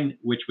 mine,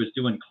 which was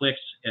doing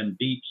clicks and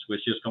beeps,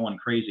 was just going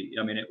crazy.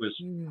 I mean, it was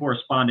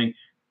corresponding.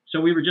 So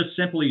we were just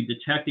simply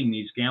detecting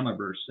these gamma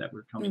bursts that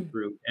were coming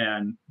through.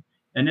 And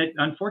it,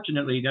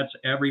 unfortunately, that's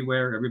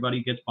everywhere.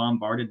 Everybody gets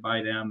bombarded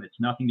by them. It's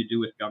nothing to do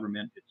with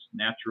government. It's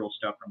natural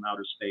stuff from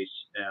outer space,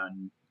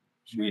 and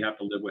we have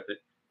to live with it.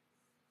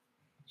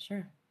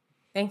 Sure.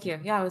 Thank you.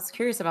 Yeah, I was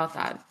curious about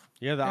that.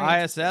 Yeah, the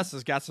Very ISS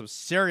has got some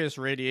serious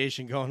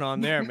radiation going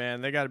on there,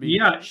 man. They got to be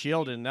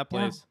shielded in that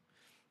place.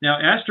 Now,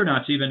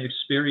 astronauts even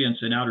experience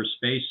in outer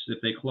space,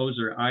 if they close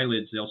their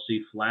eyelids, they'll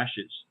see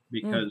flashes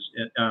because,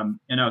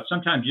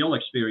 sometimes you'll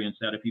experience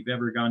that if you've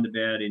ever gone to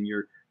bed and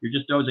you're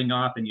just dozing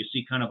off and you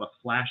see kind of a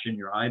flash in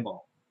your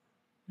eyeball.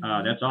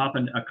 That's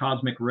often a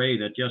cosmic ray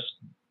that just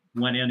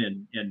went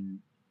in and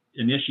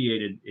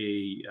initiated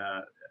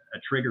a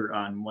trigger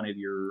on one of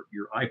your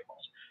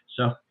eyeballs.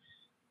 So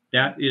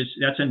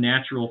that's a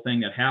natural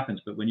thing that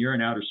happens. But when you're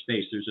in outer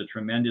space, there's a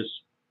tremendous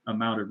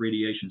amount of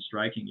radiation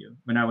striking you.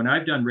 Now, when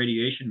I've done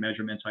radiation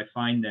measurements, I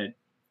find that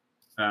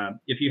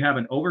if you have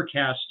an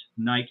overcast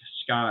night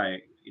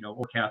sky,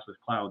 overcast with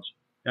clouds,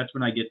 that's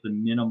when I get the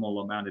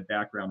minimal amount of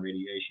background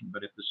radiation.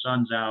 But if the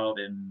sun's out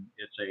and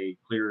it's a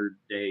clear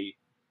day,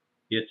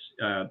 it's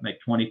like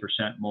 20%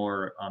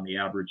 more on the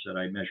average that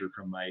I measure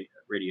from my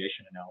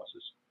radiation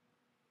analysis.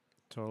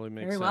 Totally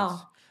makes Very sense.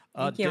 well.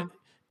 Thank you.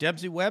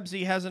 Debsy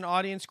Websy has an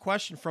audience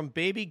question from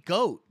Baby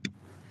Goat.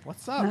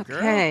 What's up, girl?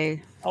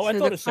 Okay. Oh, I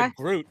thought it said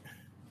Groot.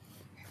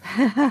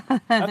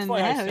 That's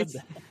why I said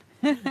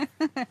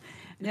that.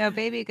 No,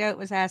 Baby Goat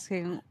was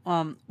asking,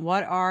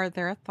 what are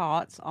their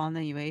thoughts on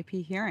the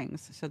UAP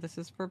hearings? So this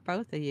is for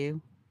both of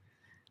you.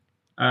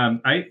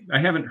 I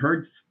haven't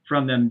heard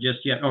from them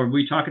just yet. Oh, are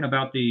we talking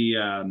about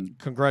the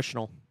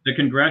congressional? The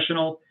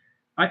congressional.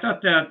 I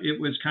thought that it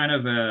was kind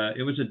of a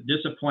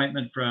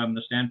disappointment from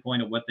the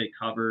standpoint of what they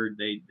covered.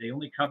 They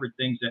only covered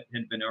things that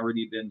had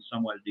already been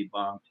somewhat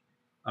debunked.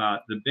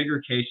 The bigger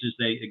cases,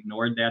 they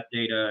ignored that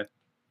data.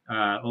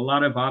 A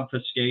lot of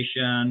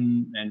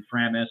obfuscation and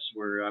Framis,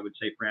 where I would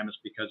say Framis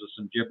because of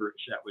some gibberish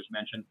that was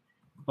mentioned,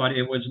 but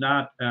it was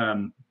not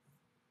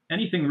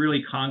anything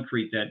really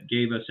concrete that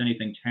gave us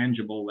anything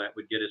tangible that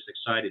would get us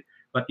excited.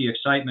 But the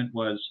excitement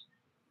was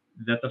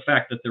that the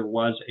fact that there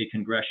was a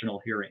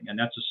congressional hearing, and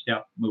that's a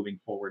step moving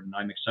forward. And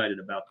I'm excited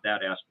about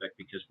that aspect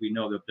because we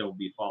know that there will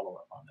be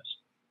follow-up on this.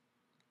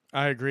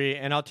 I agree.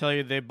 And I'll tell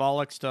you, they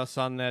bollocksed us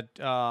on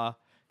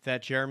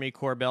that Jeremy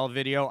Corbell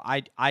video.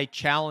 I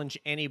challenge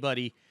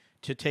anybody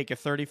to take a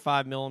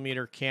 35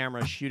 millimeter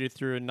camera, shoot it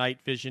through a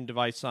night vision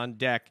device on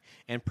deck,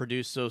 and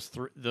produce those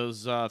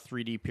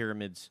 3D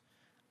pyramids.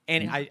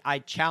 And I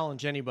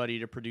challenge anybody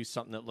to produce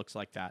something that looks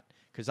like that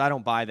because I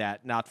don't buy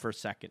that, not for a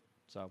second.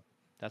 So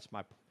that's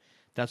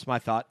my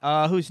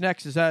thought. Who's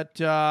next? Is that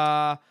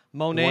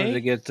Monet? I wanted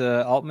to get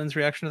Altman's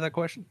reaction to that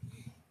question.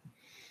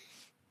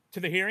 To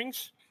the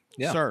hearings?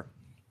 Yeah, sir.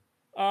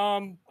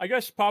 I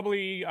guess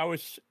probably I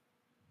was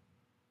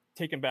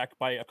taken back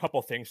by a couple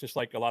of things, just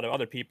like a lot of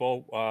other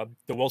people.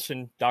 The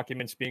Wilson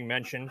documents being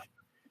mentioned,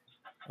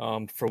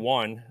 for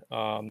one.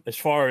 As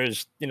far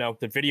as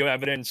the video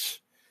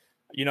evidence,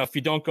 if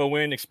you don't go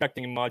in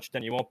expecting much,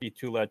 then you won't be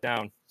too let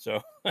down.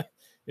 So,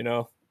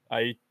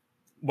 I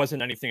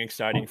wasn't anything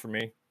exciting for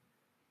me.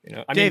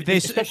 Dave,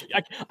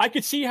 I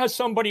could see how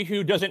somebody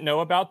who doesn't know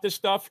about this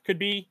stuff could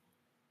be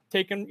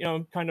taken,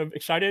 kind of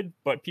excited,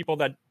 but people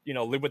that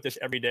live with this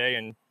every day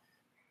and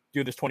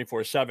do this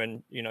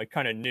 24/7,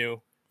 kind of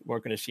knew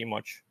weren't going to see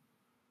much.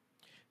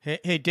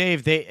 Hey,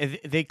 Dave,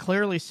 they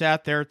clearly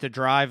sat there at the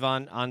drive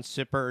on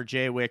Sipper or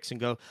J-Wix and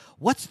go,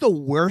 what's the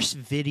worst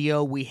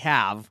video we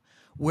have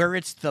where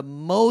it's the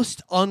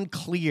most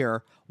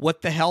unclear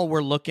what the hell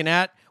we're looking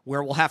at,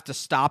 where we'll have to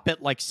stop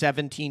it like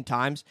 17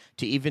 times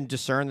to even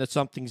discern that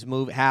something's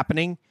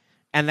happening?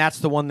 And that's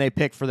the one they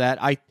picked for that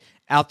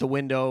out the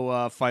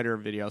window fighter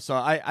video. So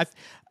I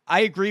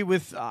agree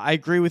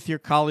with your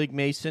colleague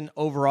Mason.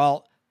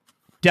 Overall,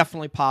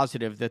 definitely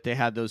positive that they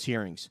had those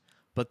hearings,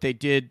 but they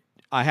did.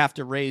 I have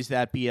to raise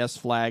that BS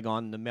flag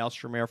on the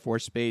Maelstrom Air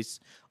Force Base,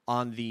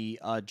 on the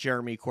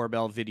Jeremy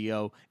Corbell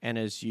video, and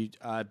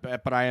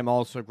but I am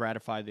also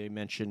gratified they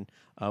mentioned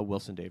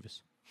Wilson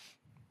Davis.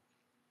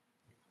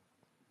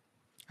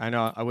 I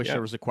know. I wish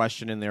there was a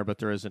question in there, but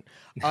there isn't.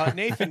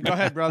 Nathan, go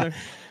ahead, brother.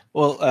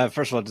 Well,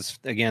 first of all,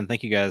 just again,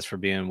 thank you guys for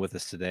being with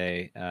us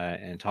today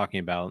and talking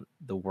about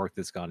the work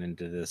that's gone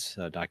into this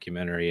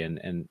documentary,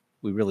 and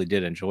we really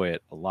did enjoy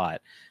it a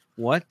lot.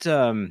 What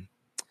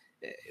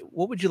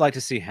would you like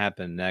to see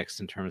happen next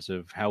in terms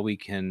of how we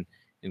can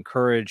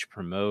encourage,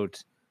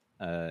 promote,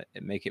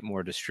 make it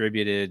more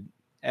distributed,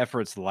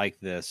 efforts like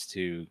this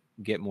to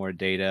get more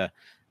data,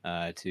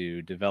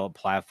 to develop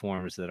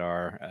platforms that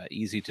are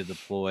easy to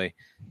deploy?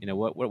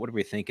 What are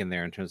we thinking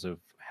there in terms of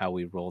how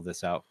we roll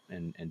this out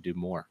and do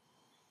more?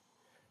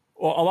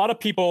 Well, a lot of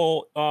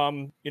people,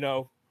 can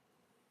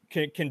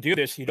do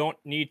this. You don't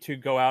need to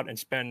go out and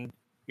spend,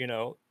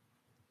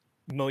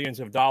 millions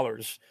of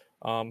dollars.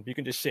 You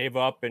can just save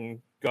up and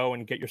go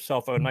and get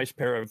yourself a nice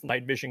pair of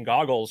night vision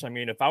goggles. I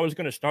mean, if I was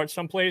going to start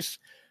someplace,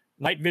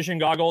 night vision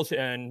goggles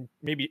and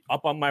maybe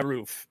up on my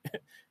roof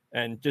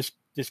and just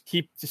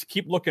keep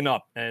looking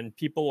up, and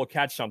people will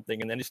catch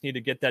something, and then just need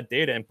to get that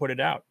data and put it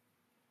out.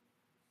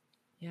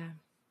 Yeah.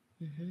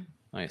 Mm-hmm.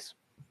 Nice.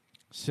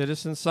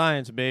 Citizen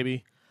science,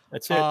 baby.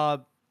 That's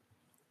it.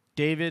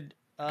 David,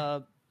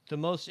 the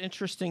most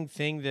interesting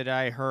thing that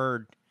I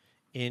heard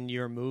in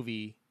your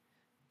movie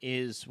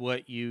is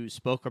what you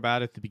spoke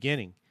about at the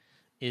beginning,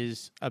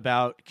 is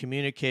about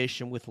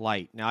communication with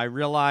light. Now, I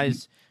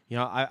realize,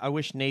 I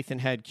wish Nathan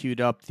had queued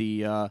up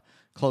the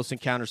Close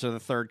Encounters of the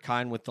Third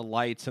Kind with the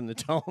lights and the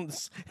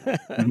tones,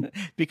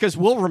 because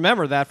we'll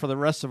remember that for the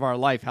rest of our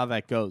life, how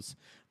that goes,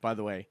 by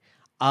the way.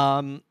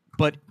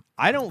 But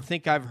I don't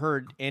think I've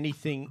heard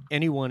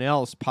anyone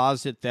else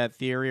posit that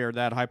theory or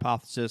that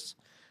hypothesis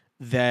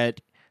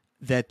that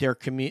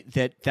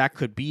that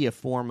could be a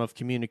form of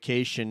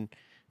communication,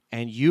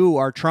 and you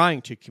are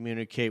trying to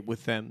communicate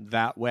with them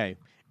that way.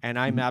 And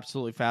I'm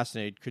absolutely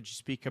fascinated. Could you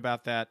speak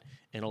about that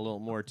in a little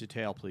more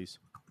detail, please?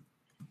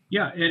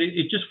 Yeah,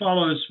 it just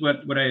follows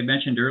what I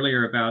mentioned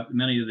earlier about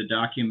many of the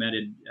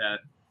documented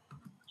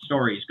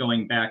stories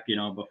going back,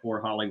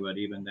 before Hollywood,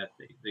 even, that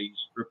these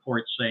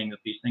reports saying that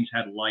these things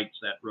had lights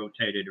that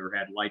rotated or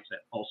had lights that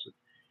pulsed.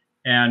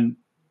 And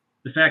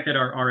the fact that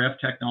our RF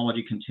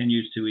technology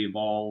continues to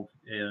evolve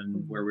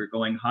and where we're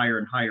going higher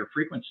and higher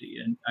frequency,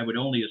 and I would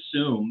only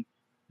assume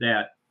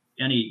that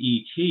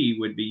any ET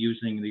would be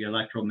using the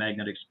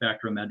electromagnetic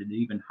spectrum at an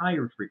even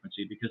higher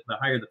frequency, because the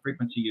higher the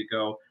frequency you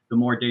go, the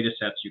more data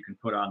sets you can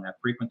put on that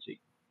frequency.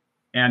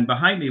 And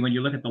behind me, when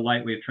you look at the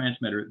light wave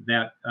transmitter,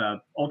 that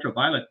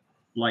ultraviolet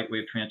light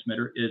wave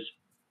transmitter is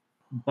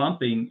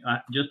bumping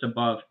just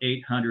above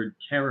 800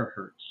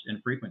 terahertz in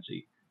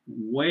frequency,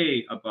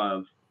 way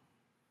above,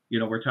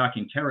 we're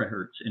talking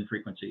terahertz in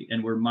frequency,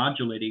 and we're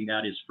modulating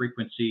that as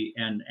frequency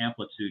and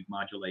amplitude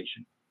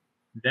modulation.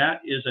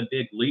 That is a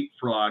big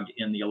leapfrog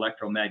in the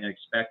electromagnetic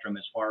spectrum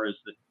as far as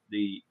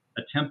the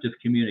attempt of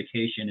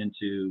communication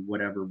into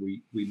whatever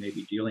we may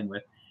be dealing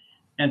with.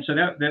 And so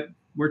that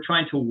we're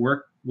trying to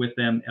work with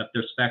them at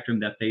their spectrum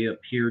that they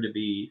appear to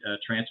be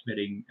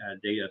transmitting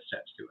data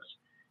sets to us.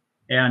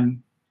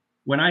 And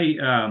when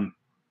I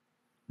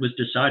was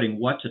deciding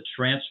what to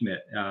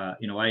transmit, I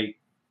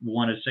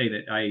want to say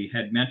that I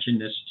had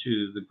mentioned this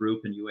to the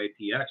group in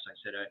UAPX. I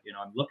said,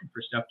 I'm looking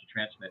for stuff to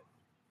transmit.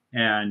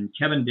 And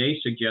Kevin Day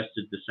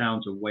suggested the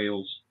sounds of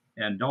whales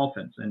and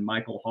dolphins. And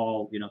Michael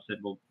Hall, said,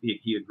 well,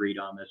 he agreed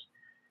on this.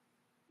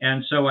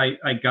 And so I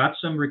got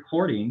some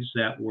recordings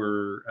that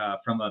were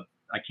from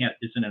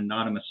it's an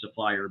anonymous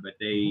supplier, but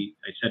I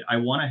said, I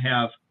want to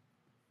have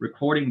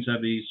recordings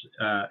of these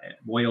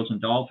whales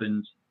and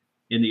dolphins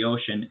in the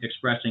ocean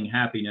expressing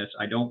happiness.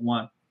 I don't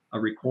want a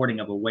recording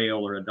of a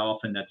whale or a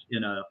dolphin that's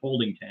in a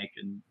holding tank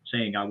and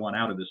saying, I want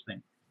out of this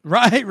thing.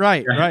 Right.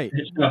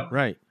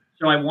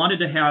 So I wanted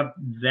to have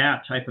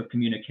that type of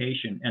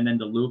communication and then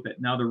to loop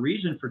it. Now, the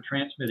reason for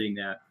transmitting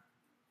that,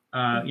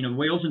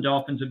 whales and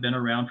dolphins have been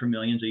around for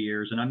millions of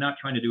years, and I'm not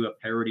trying to do a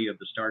parody of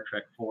the Star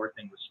Trek 4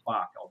 thing with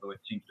Spock, although it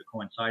seems to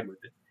coincide with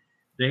it.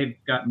 They've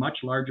got much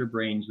larger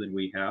brains than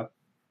we have.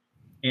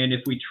 And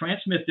if we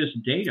transmit this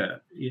data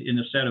in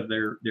the set of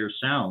their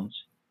sounds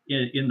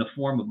in the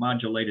form of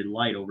modulated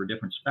light over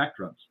different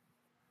spectrums,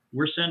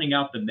 we're sending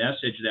out the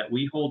message that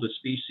we hold a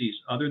species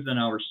other than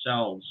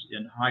ourselves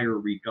in higher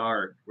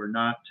regard. We're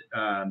not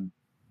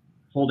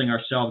holding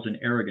ourselves in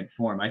arrogant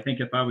form. I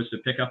think if I was to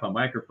pick up a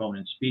microphone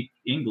and speak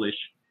English,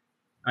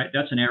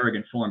 that's an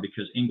arrogant form,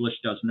 because English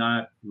does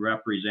not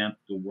represent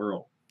the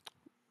world.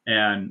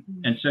 And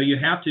so you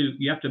have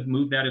to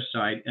move that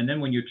aside. And then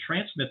when you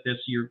transmit this,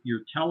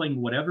 you're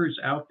telling whatever's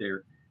out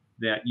there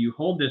that you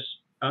hold this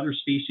other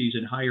species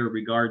in higher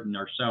regard than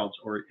ourselves,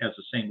 or as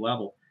the same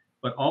level.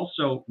 But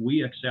also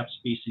we accept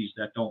species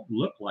that don't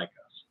look like us.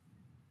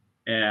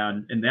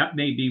 And that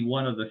may be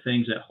one of the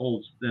things that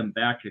holds them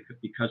back,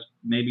 because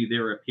maybe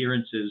their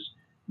appearances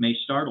may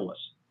startle us.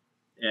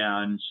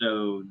 And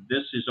so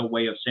this is a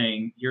way of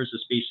saying, here's a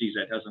species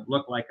that doesn't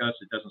look like us,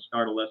 it doesn't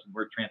startle us, and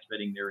we're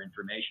transmitting their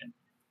information.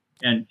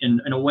 And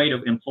in a way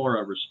to implore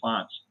a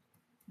response.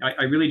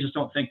 I really just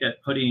don't think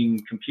that putting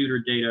computer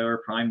data or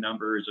prime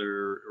numbers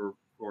or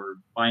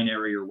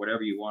binary or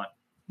whatever you want,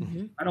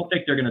 I don't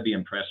think they're going to be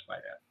impressed by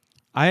that.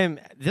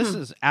 This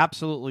is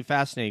absolutely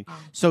fascinating.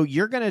 So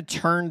you're going to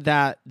turn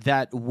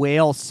that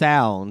whale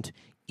sound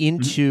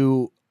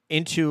into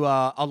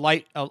a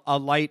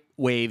light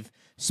wave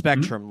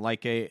spectrum,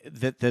 like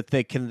that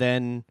they can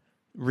then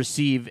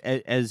receive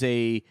as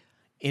in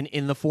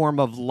the form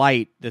of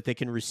light that they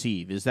can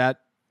receive. Is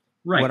that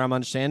right? What I'm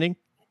understanding?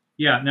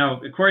 Yeah.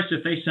 Now, of course,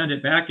 if they send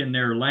it back in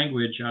their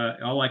language,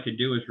 all I could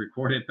do is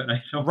record it, but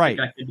I don't think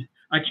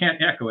I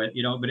can't echo it,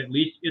 but at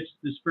least it's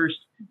this first.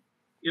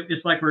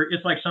 It's like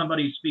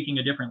somebody speaking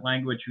a different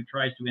language who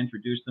tries to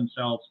introduce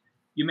themselves.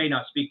 You may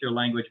not speak their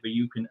language, but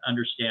you can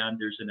understand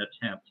there's an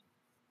attempt.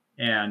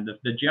 And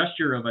the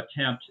gesture of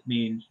attempt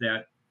means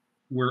that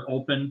we're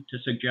open to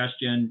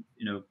suggestion.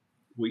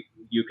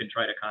 You can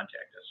try to contact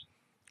us.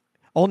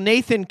 Oh,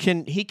 Nathan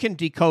can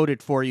decode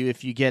it for you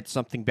if you get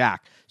something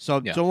back.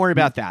 So don't worry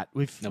about that.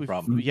 No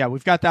problem. Yeah,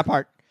 we've got that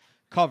part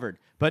covered.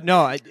 But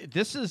no,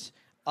 this is.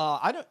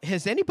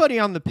 Has anybody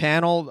on the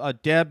panel,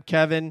 Deb,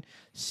 Kevin,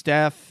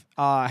 Steph,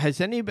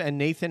 and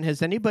Nathan,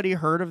 has anybody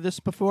heard of this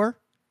before?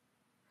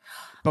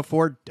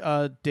 Before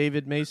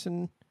David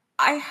Mason?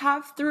 I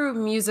have through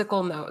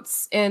musical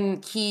notes in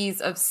keys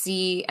of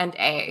C and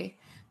A.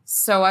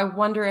 So I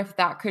wonder if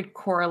that could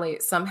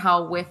correlate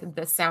somehow with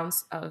the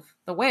sounds of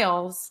the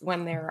whales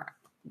when they're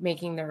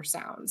making their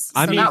sounds.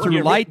 I mean,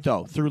 through light,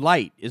 though. Through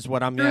light is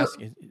what I'm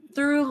asking.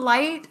 Through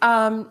light,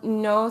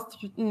 no.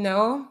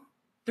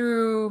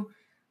 Through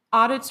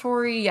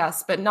auditory,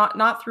 yes, but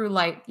not through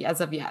light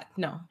as of yet.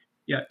 No.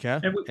 Yeah. Okay.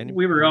 And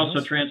we were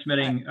also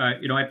transmitting.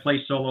 I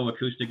play solo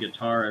acoustic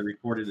guitar. I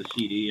recorded a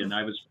CD, and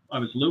I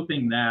was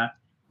looping that,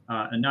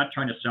 and not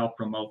trying to self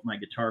promote my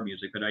guitar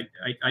music, but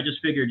I just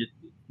figured it's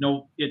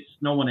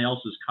no one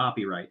else's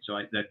copyright, so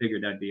I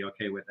figured I'd be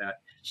okay with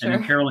that. Sure.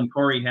 And then Carolyn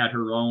Corey had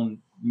her own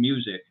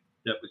music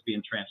that was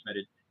being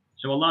transmitted,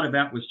 so a lot of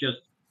that was just.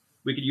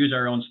 We could use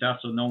our own stuff,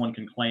 so no one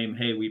can claim,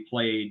 "Hey, we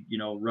played,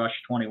 Rush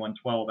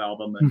 2112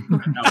 album." And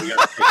now we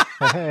got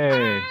to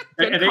hey,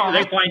 they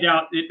find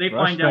out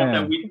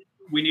that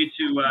we need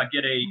to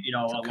get a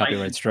a copyright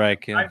license.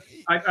 Strike. Yeah.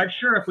 I'm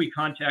sure if we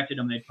contacted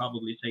them, they'd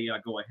probably say, "Yeah,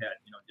 go ahead."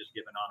 Just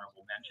give an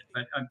honorable mention.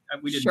 But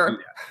we didn't do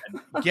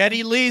that. And,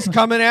 Geddy Lee's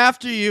coming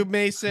after you,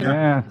 Mason.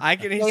 Yeah. I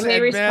can. They may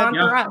respond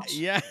for us.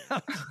 Yeah.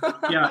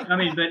 Yeah. I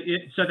mean,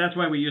 so that's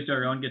why we used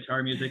our own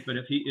guitar music. But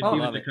if he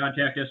was to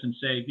contact us and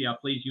say, "Yeah,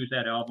 please use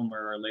that album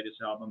or our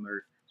latest album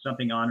or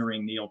something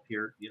honoring Neil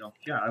Peart,"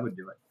 yeah, I would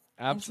do it.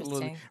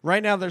 Absolutely.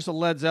 Right now, there's a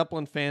Led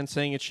Zeppelin fan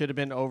saying it should have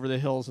been Over the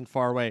Hills and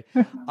Far Away.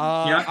 Yeah.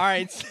 All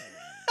right.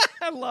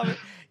 I love it.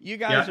 You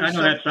guys are I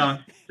know that song.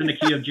 It's in the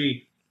key of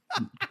G.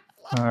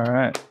 All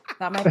right.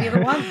 That might be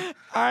the one.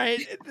 All right.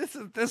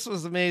 This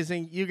was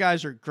amazing. You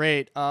guys are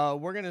great.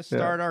 We're going to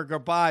start our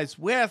goodbyes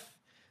with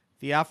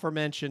the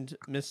aforementioned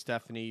Miss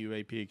Stephanie,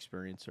 UAP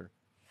experiencer.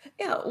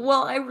 Yeah,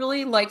 well, I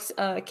really liked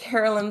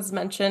Carolyn's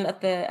mention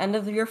at the end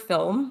of your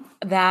film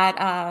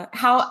that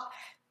how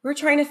we're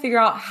trying to figure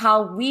out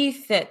how we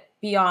fit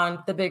beyond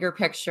the bigger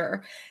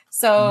picture.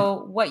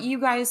 So what you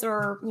guys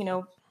are,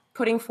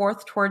 putting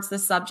forth towards the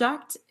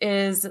subject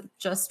is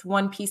just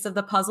one piece of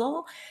the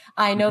puzzle.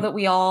 I know that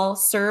we all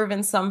serve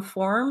in some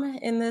form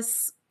in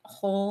this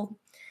whole,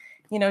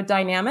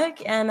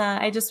 dynamic. And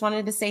I just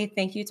wanted to say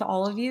thank you to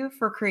all of you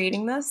for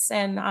creating this.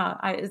 And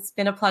it's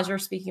been a pleasure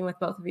speaking with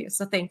both of you.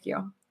 So thank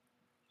you.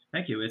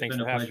 Thank you. It's been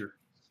a pleasure.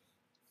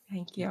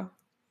 Thank you.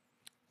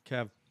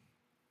 Kev.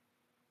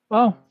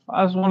 Well,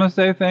 I just want to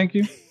say thank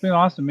you. It's been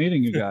awesome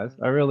meeting you guys.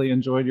 I really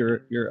enjoyed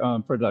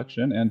your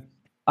production, and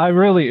I'm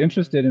really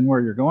interested in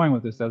where you're going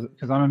with this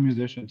because I'm a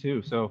musician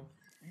too. So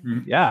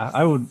yeah,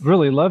 I would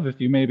really love if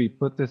you maybe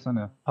put this in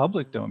a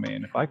public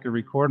domain. If I could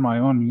record my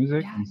own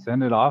music and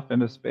send it off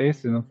into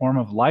space in the form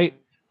of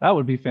light, that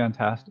would be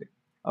fantastic.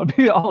 I'd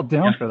be all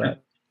down for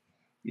that.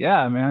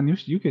 Yeah, man,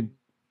 you could.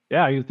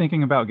 Yeah, are you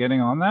thinking about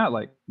getting on that,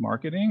 like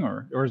marketing,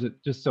 or is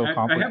it just so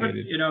complicated? I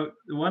haven't,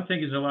 the one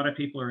thing is a lot of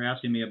people are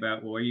asking me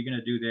about, well, are you going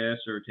to do this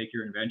or take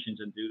your inventions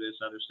and do this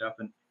other stuff?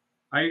 And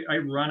I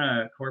run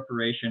a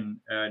corporation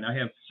and I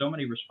have so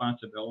many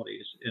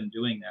responsibilities in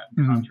doing that,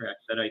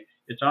 contracts that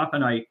it's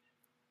often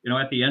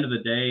at the end of the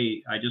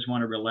day, I just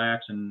want to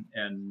relax and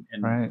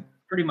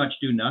pretty much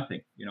do nothing,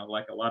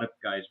 like a lot of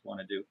guys want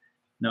to do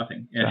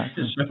nothing.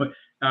 Exactly. And so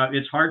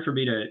it's hard for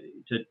me to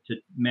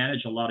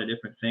manage a lot of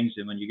different things.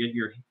 And when you get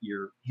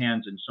your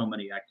hands in so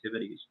many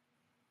activities,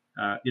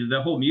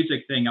 the whole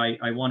music thing,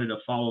 I wanted to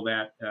follow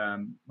that.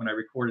 When I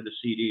recorded the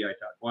CD, I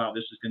thought, wow,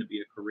 this is going to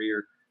be a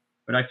career.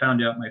 But I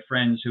found out my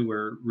friends who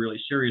were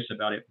really serious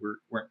about it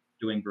weren't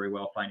doing very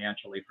well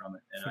financially from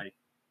it. And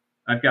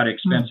I've got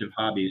expensive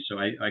hobbies, so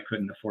I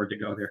couldn't afford to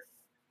go there.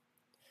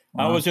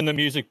 I was in the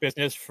music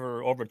business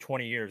for over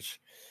 20 years.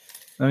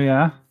 Oh,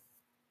 yeah?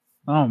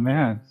 Oh,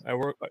 man.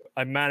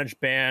 I managed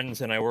bands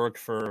and I worked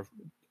for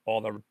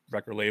all the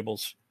record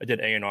labels. I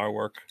did A&R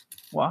work.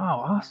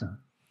 Wow, awesome.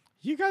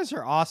 You guys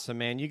are awesome,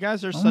 man. You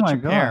guys are such a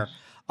pair.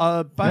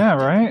 By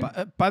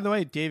the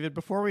way, David,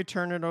 before we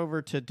turn it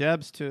over to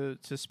Debs to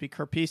speak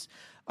her piece,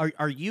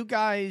 are you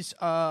guys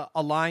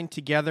aligned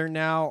together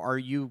now?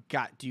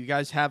 Do you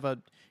guys have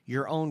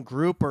your own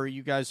group, or are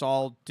you guys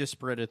all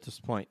disparate at this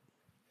point?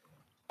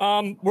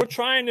 We're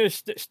trying to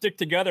stick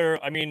together.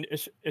 I mean,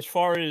 as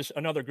far as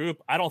another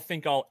group, I don't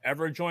think I'll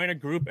ever join a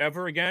group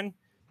ever again.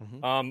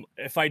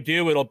 If I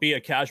do, it'll be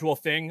a casual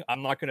thing.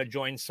 I'm not going to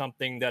join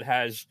something that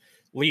has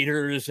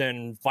leaders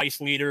and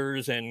vice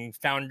leaders and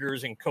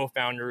founders and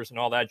co-founders and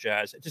all that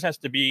jazz. It just has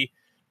to be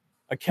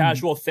a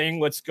casual thing.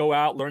 Let's go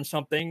out, learn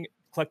something,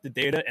 collect the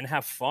data, and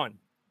have fun.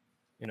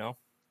 You know.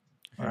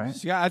 All right.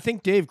 So, yeah, I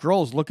think Dave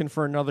Grohl's looking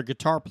for another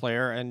guitar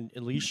player, and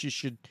at least you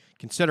should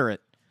consider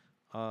it.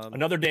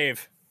 Another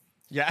Dave.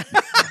 Yeah.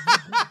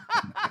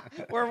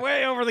 We're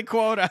way over the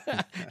quota.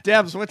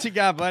 Debs, what you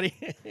got, buddy?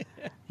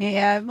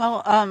 Yeah,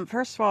 well,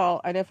 first of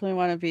all, I definitely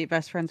want to be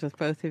best friends with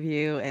both of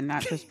you, and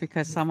not just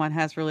because someone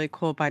has really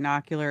cool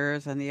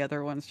binoculars and the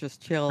other one's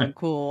just chill and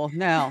cool.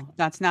 No,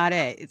 that's not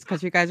it. It's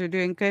because you guys are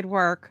doing good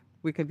work.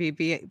 We could be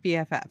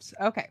BFFs.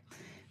 Okay.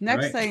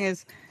 Next thing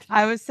is,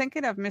 I was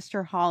thinking of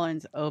Mr.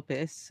 Holland's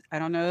Opus. I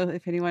don't know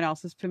if anyone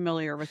else is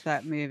familiar with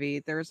that movie.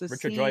 There's a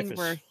Richard scene Dreyfuss.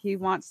 where he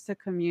wants to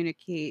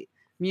communicate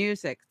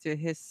music to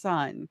his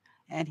son,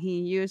 and he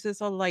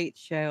uses a light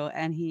show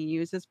and he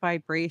uses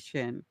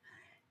vibration.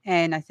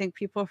 And I think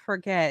people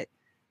forget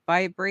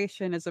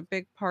vibration is a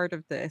big part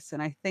of this.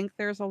 And I think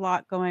there's a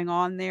lot going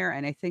on there.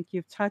 And I think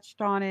you've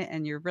touched on it,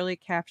 and you're really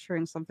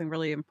capturing something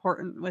really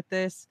important with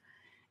this.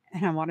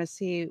 And I want to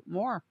see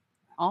more.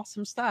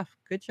 Awesome stuff.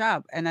 Good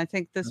job. And I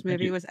think this Thank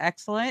movie you. was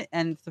excellent.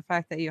 And the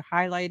fact that you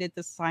highlighted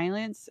the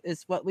silence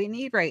is what we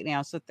need right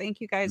now. So thank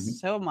you guys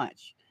so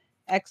much.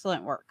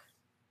 Excellent work.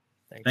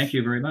 Thanks. Thank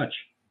you very much.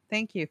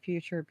 Thank you,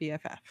 future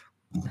BFF.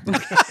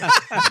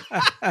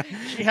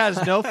 She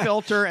has no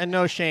filter and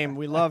no shame.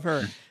 We love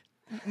her.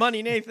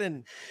 Money,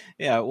 Nathan.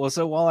 Yeah, well,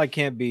 so while I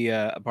can't be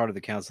a part of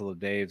the Council of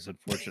Daves,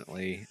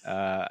 unfortunately,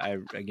 I,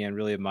 again,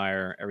 really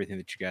admire everything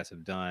that you guys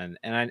have done.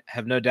 And I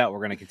have no doubt we're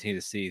going to continue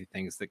to see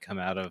things that come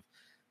out of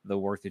the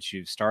work that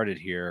you've started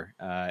here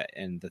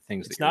and the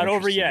things It's that you're not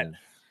over interested yet. in.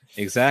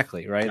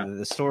 Exactly, right? Yeah.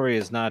 The story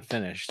is not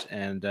finished.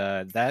 And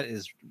that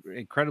is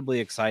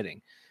incredibly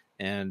exciting.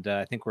 And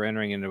I think we're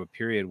entering into a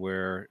period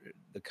where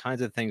the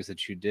kinds of things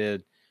that you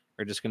did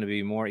are just going to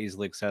be more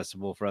easily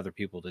accessible for other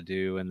people to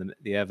do, and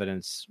the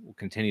evidence will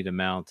continue to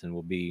mount and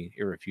will be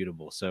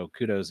irrefutable. So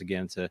kudos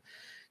again to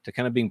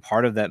kind of being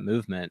part of that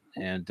movement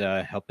and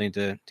helping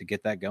to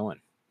get that going.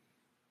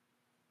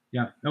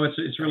 Yeah, no,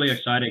 it's really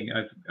exciting.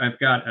 I've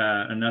got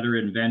another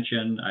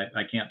invention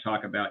I can't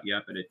talk about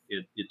yet, but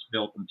it's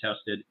built and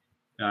tested.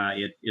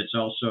 It's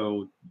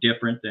also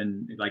different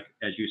than, like,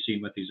 as you've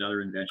seen with these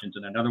other inventions,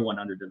 and another one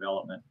under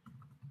development.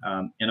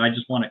 And I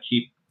just want to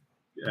keep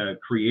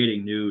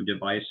creating new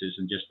devices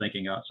and just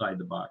thinking outside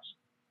the box.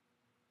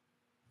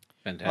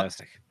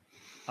 Fantastic.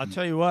 I'll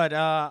tell you what.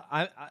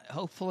 I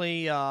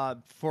hopefully I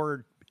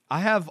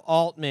have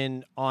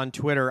Altman on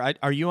Twitter.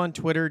 Are you on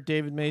Twitter,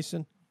 David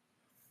Mason?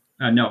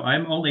 No,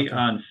 I'm only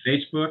on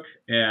Facebook,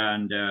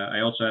 and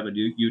I also have a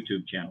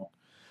YouTube channel.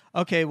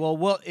 Okay,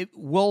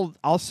 well,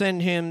 I'll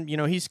send him,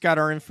 he's got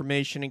our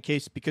information in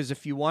case, because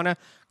if you want to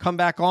come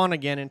back on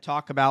again and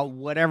talk about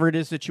whatever it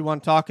is that you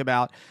want to talk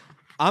about,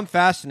 I'm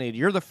fascinated.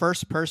 You're the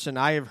first person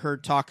I have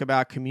heard talk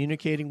about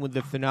communicating with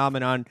the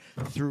phenomenon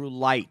through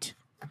light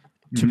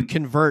to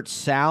convert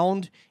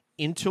sound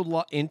into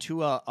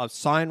a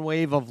sine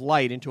wave of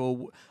light,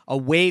 into a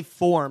wave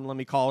form, let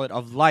me call it,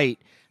 of light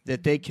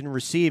that they can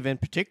receive, and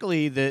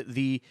particularly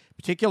the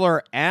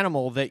particular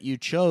animal that you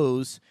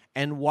chose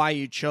and why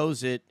you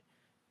chose it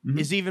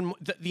is even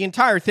the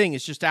entire thing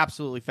is just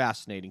absolutely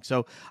fascinating.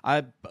 So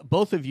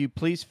both of you,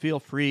 please feel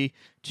free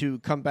to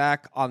come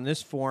back on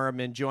this forum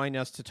and join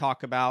us to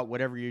talk about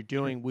whatever you're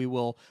doing. We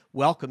will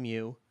welcome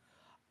you.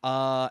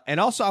 And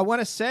also I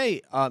want to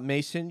say,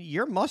 Mason,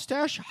 your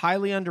mustache,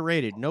 highly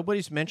underrated.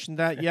 Nobody's mentioned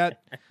that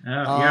yet.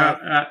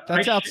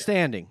 That's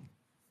outstanding.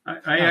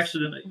 I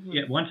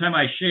accidentally, one time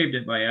I shaved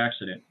it by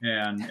accident,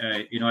 and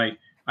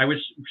I was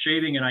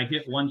shaving and I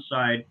hit one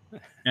side,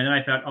 and then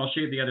I thought I'll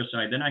shave the other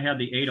side. Then I had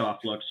the Adolf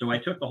look, so I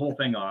took the whole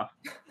thing off,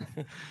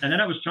 and then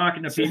I was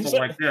talking to people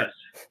like this.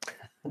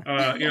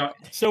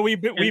 So we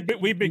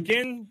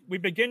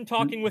begin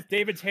talking with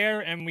David's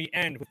hair, and we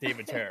end with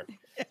David's hair.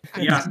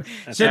 Yeah.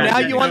 So now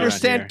you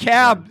understand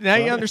cab. Now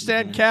you Well,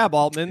 understand cab,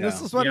 Altman. Yeah. This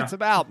is what Yeah. it's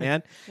about,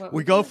 man.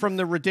 We go from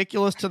the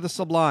ridiculous to the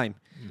sublime.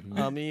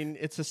 I mean,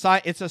 it's a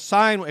sign. It's a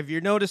sign. If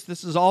you notice,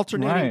 this is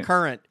alternating Right.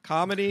 current.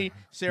 Comedy,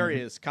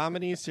 serious.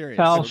 Comedy, serious.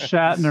 Cal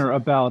Shatner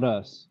about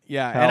us.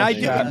 Yeah, Cal and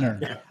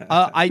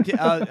I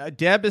do.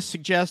 Deb is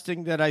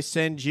suggesting that I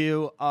send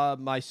you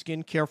my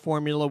skincare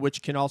formula,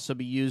 which can also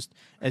be used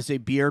as a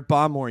beard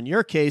balm, or in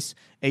your case,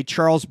 a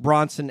Charles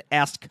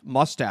Bronson-esque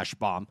mustache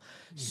balm.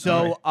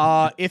 So,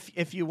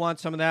 if you want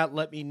some of that,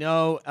 let me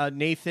know.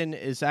 Nathan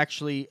is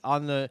actually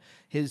on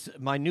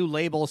my new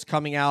label is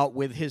coming out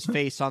with his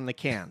face on the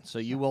can, so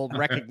you will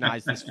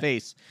recognize this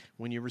face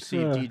when you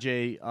receive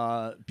DJ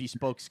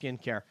Bespoke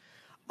Skincare.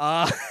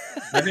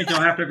 That means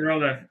I'll have to grow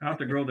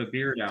the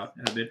beard out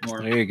a bit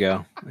more. There you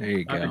go. There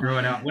you I'll have to go. grow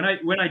it out.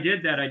 When I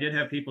did that, I did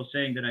have people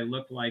saying that I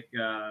looked like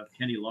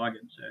Kenny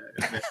Loggins.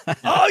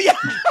 Oh yeah.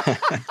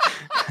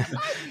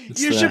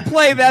 You should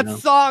play that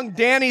song,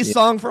 Danny's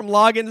song from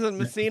Loggins and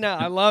Messina.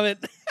 I love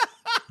it.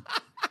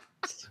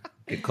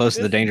 Get close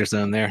to the danger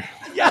zone there.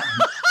 Yeah.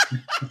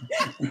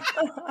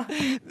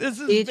 This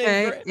is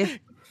DJ.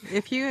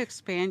 If you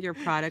expand your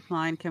product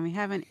line, can we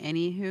have an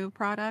Anywho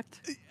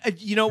product?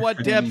 You know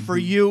what, Deb? For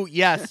you,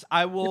 yes,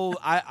 I will.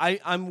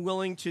 I'm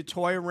willing to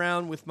toy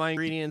around with my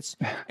ingredients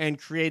and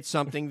create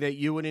something that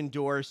you would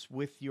endorse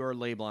with your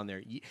label on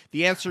there.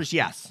 The answer is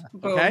yes.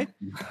 Okay.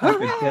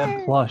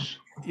 Deb plush.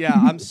 Yeah,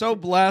 I'm so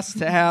blessed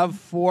to have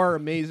 4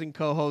 amazing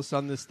co-hosts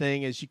on this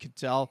thing, as you can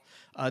tell,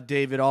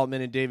 David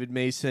Altman and David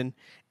Mason.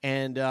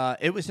 And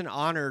it was an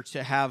honor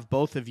to have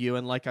both of you.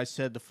 And like I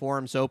said, the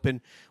forum's open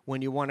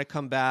when you want to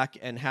come back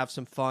and have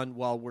some fun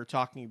while we're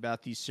talking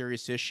about these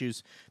serious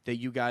issues that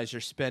you guys are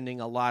spending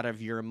a lot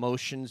of your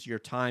emotions, your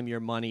time, your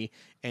money,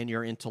 and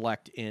your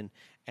intellect in.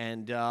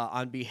 And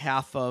on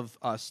behalf of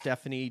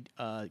Stephanie,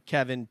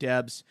 Kevin,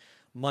 Debs,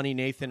 Money,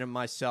 Nathan, and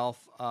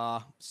myself,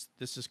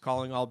 this is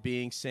Calling All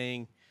Beings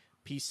saying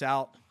peace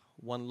out,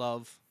 one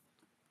love,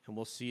 and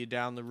we'll see you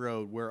down the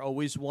road. We're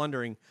always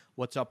wondering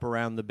what's up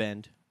around the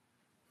bend.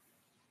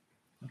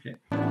 Okay.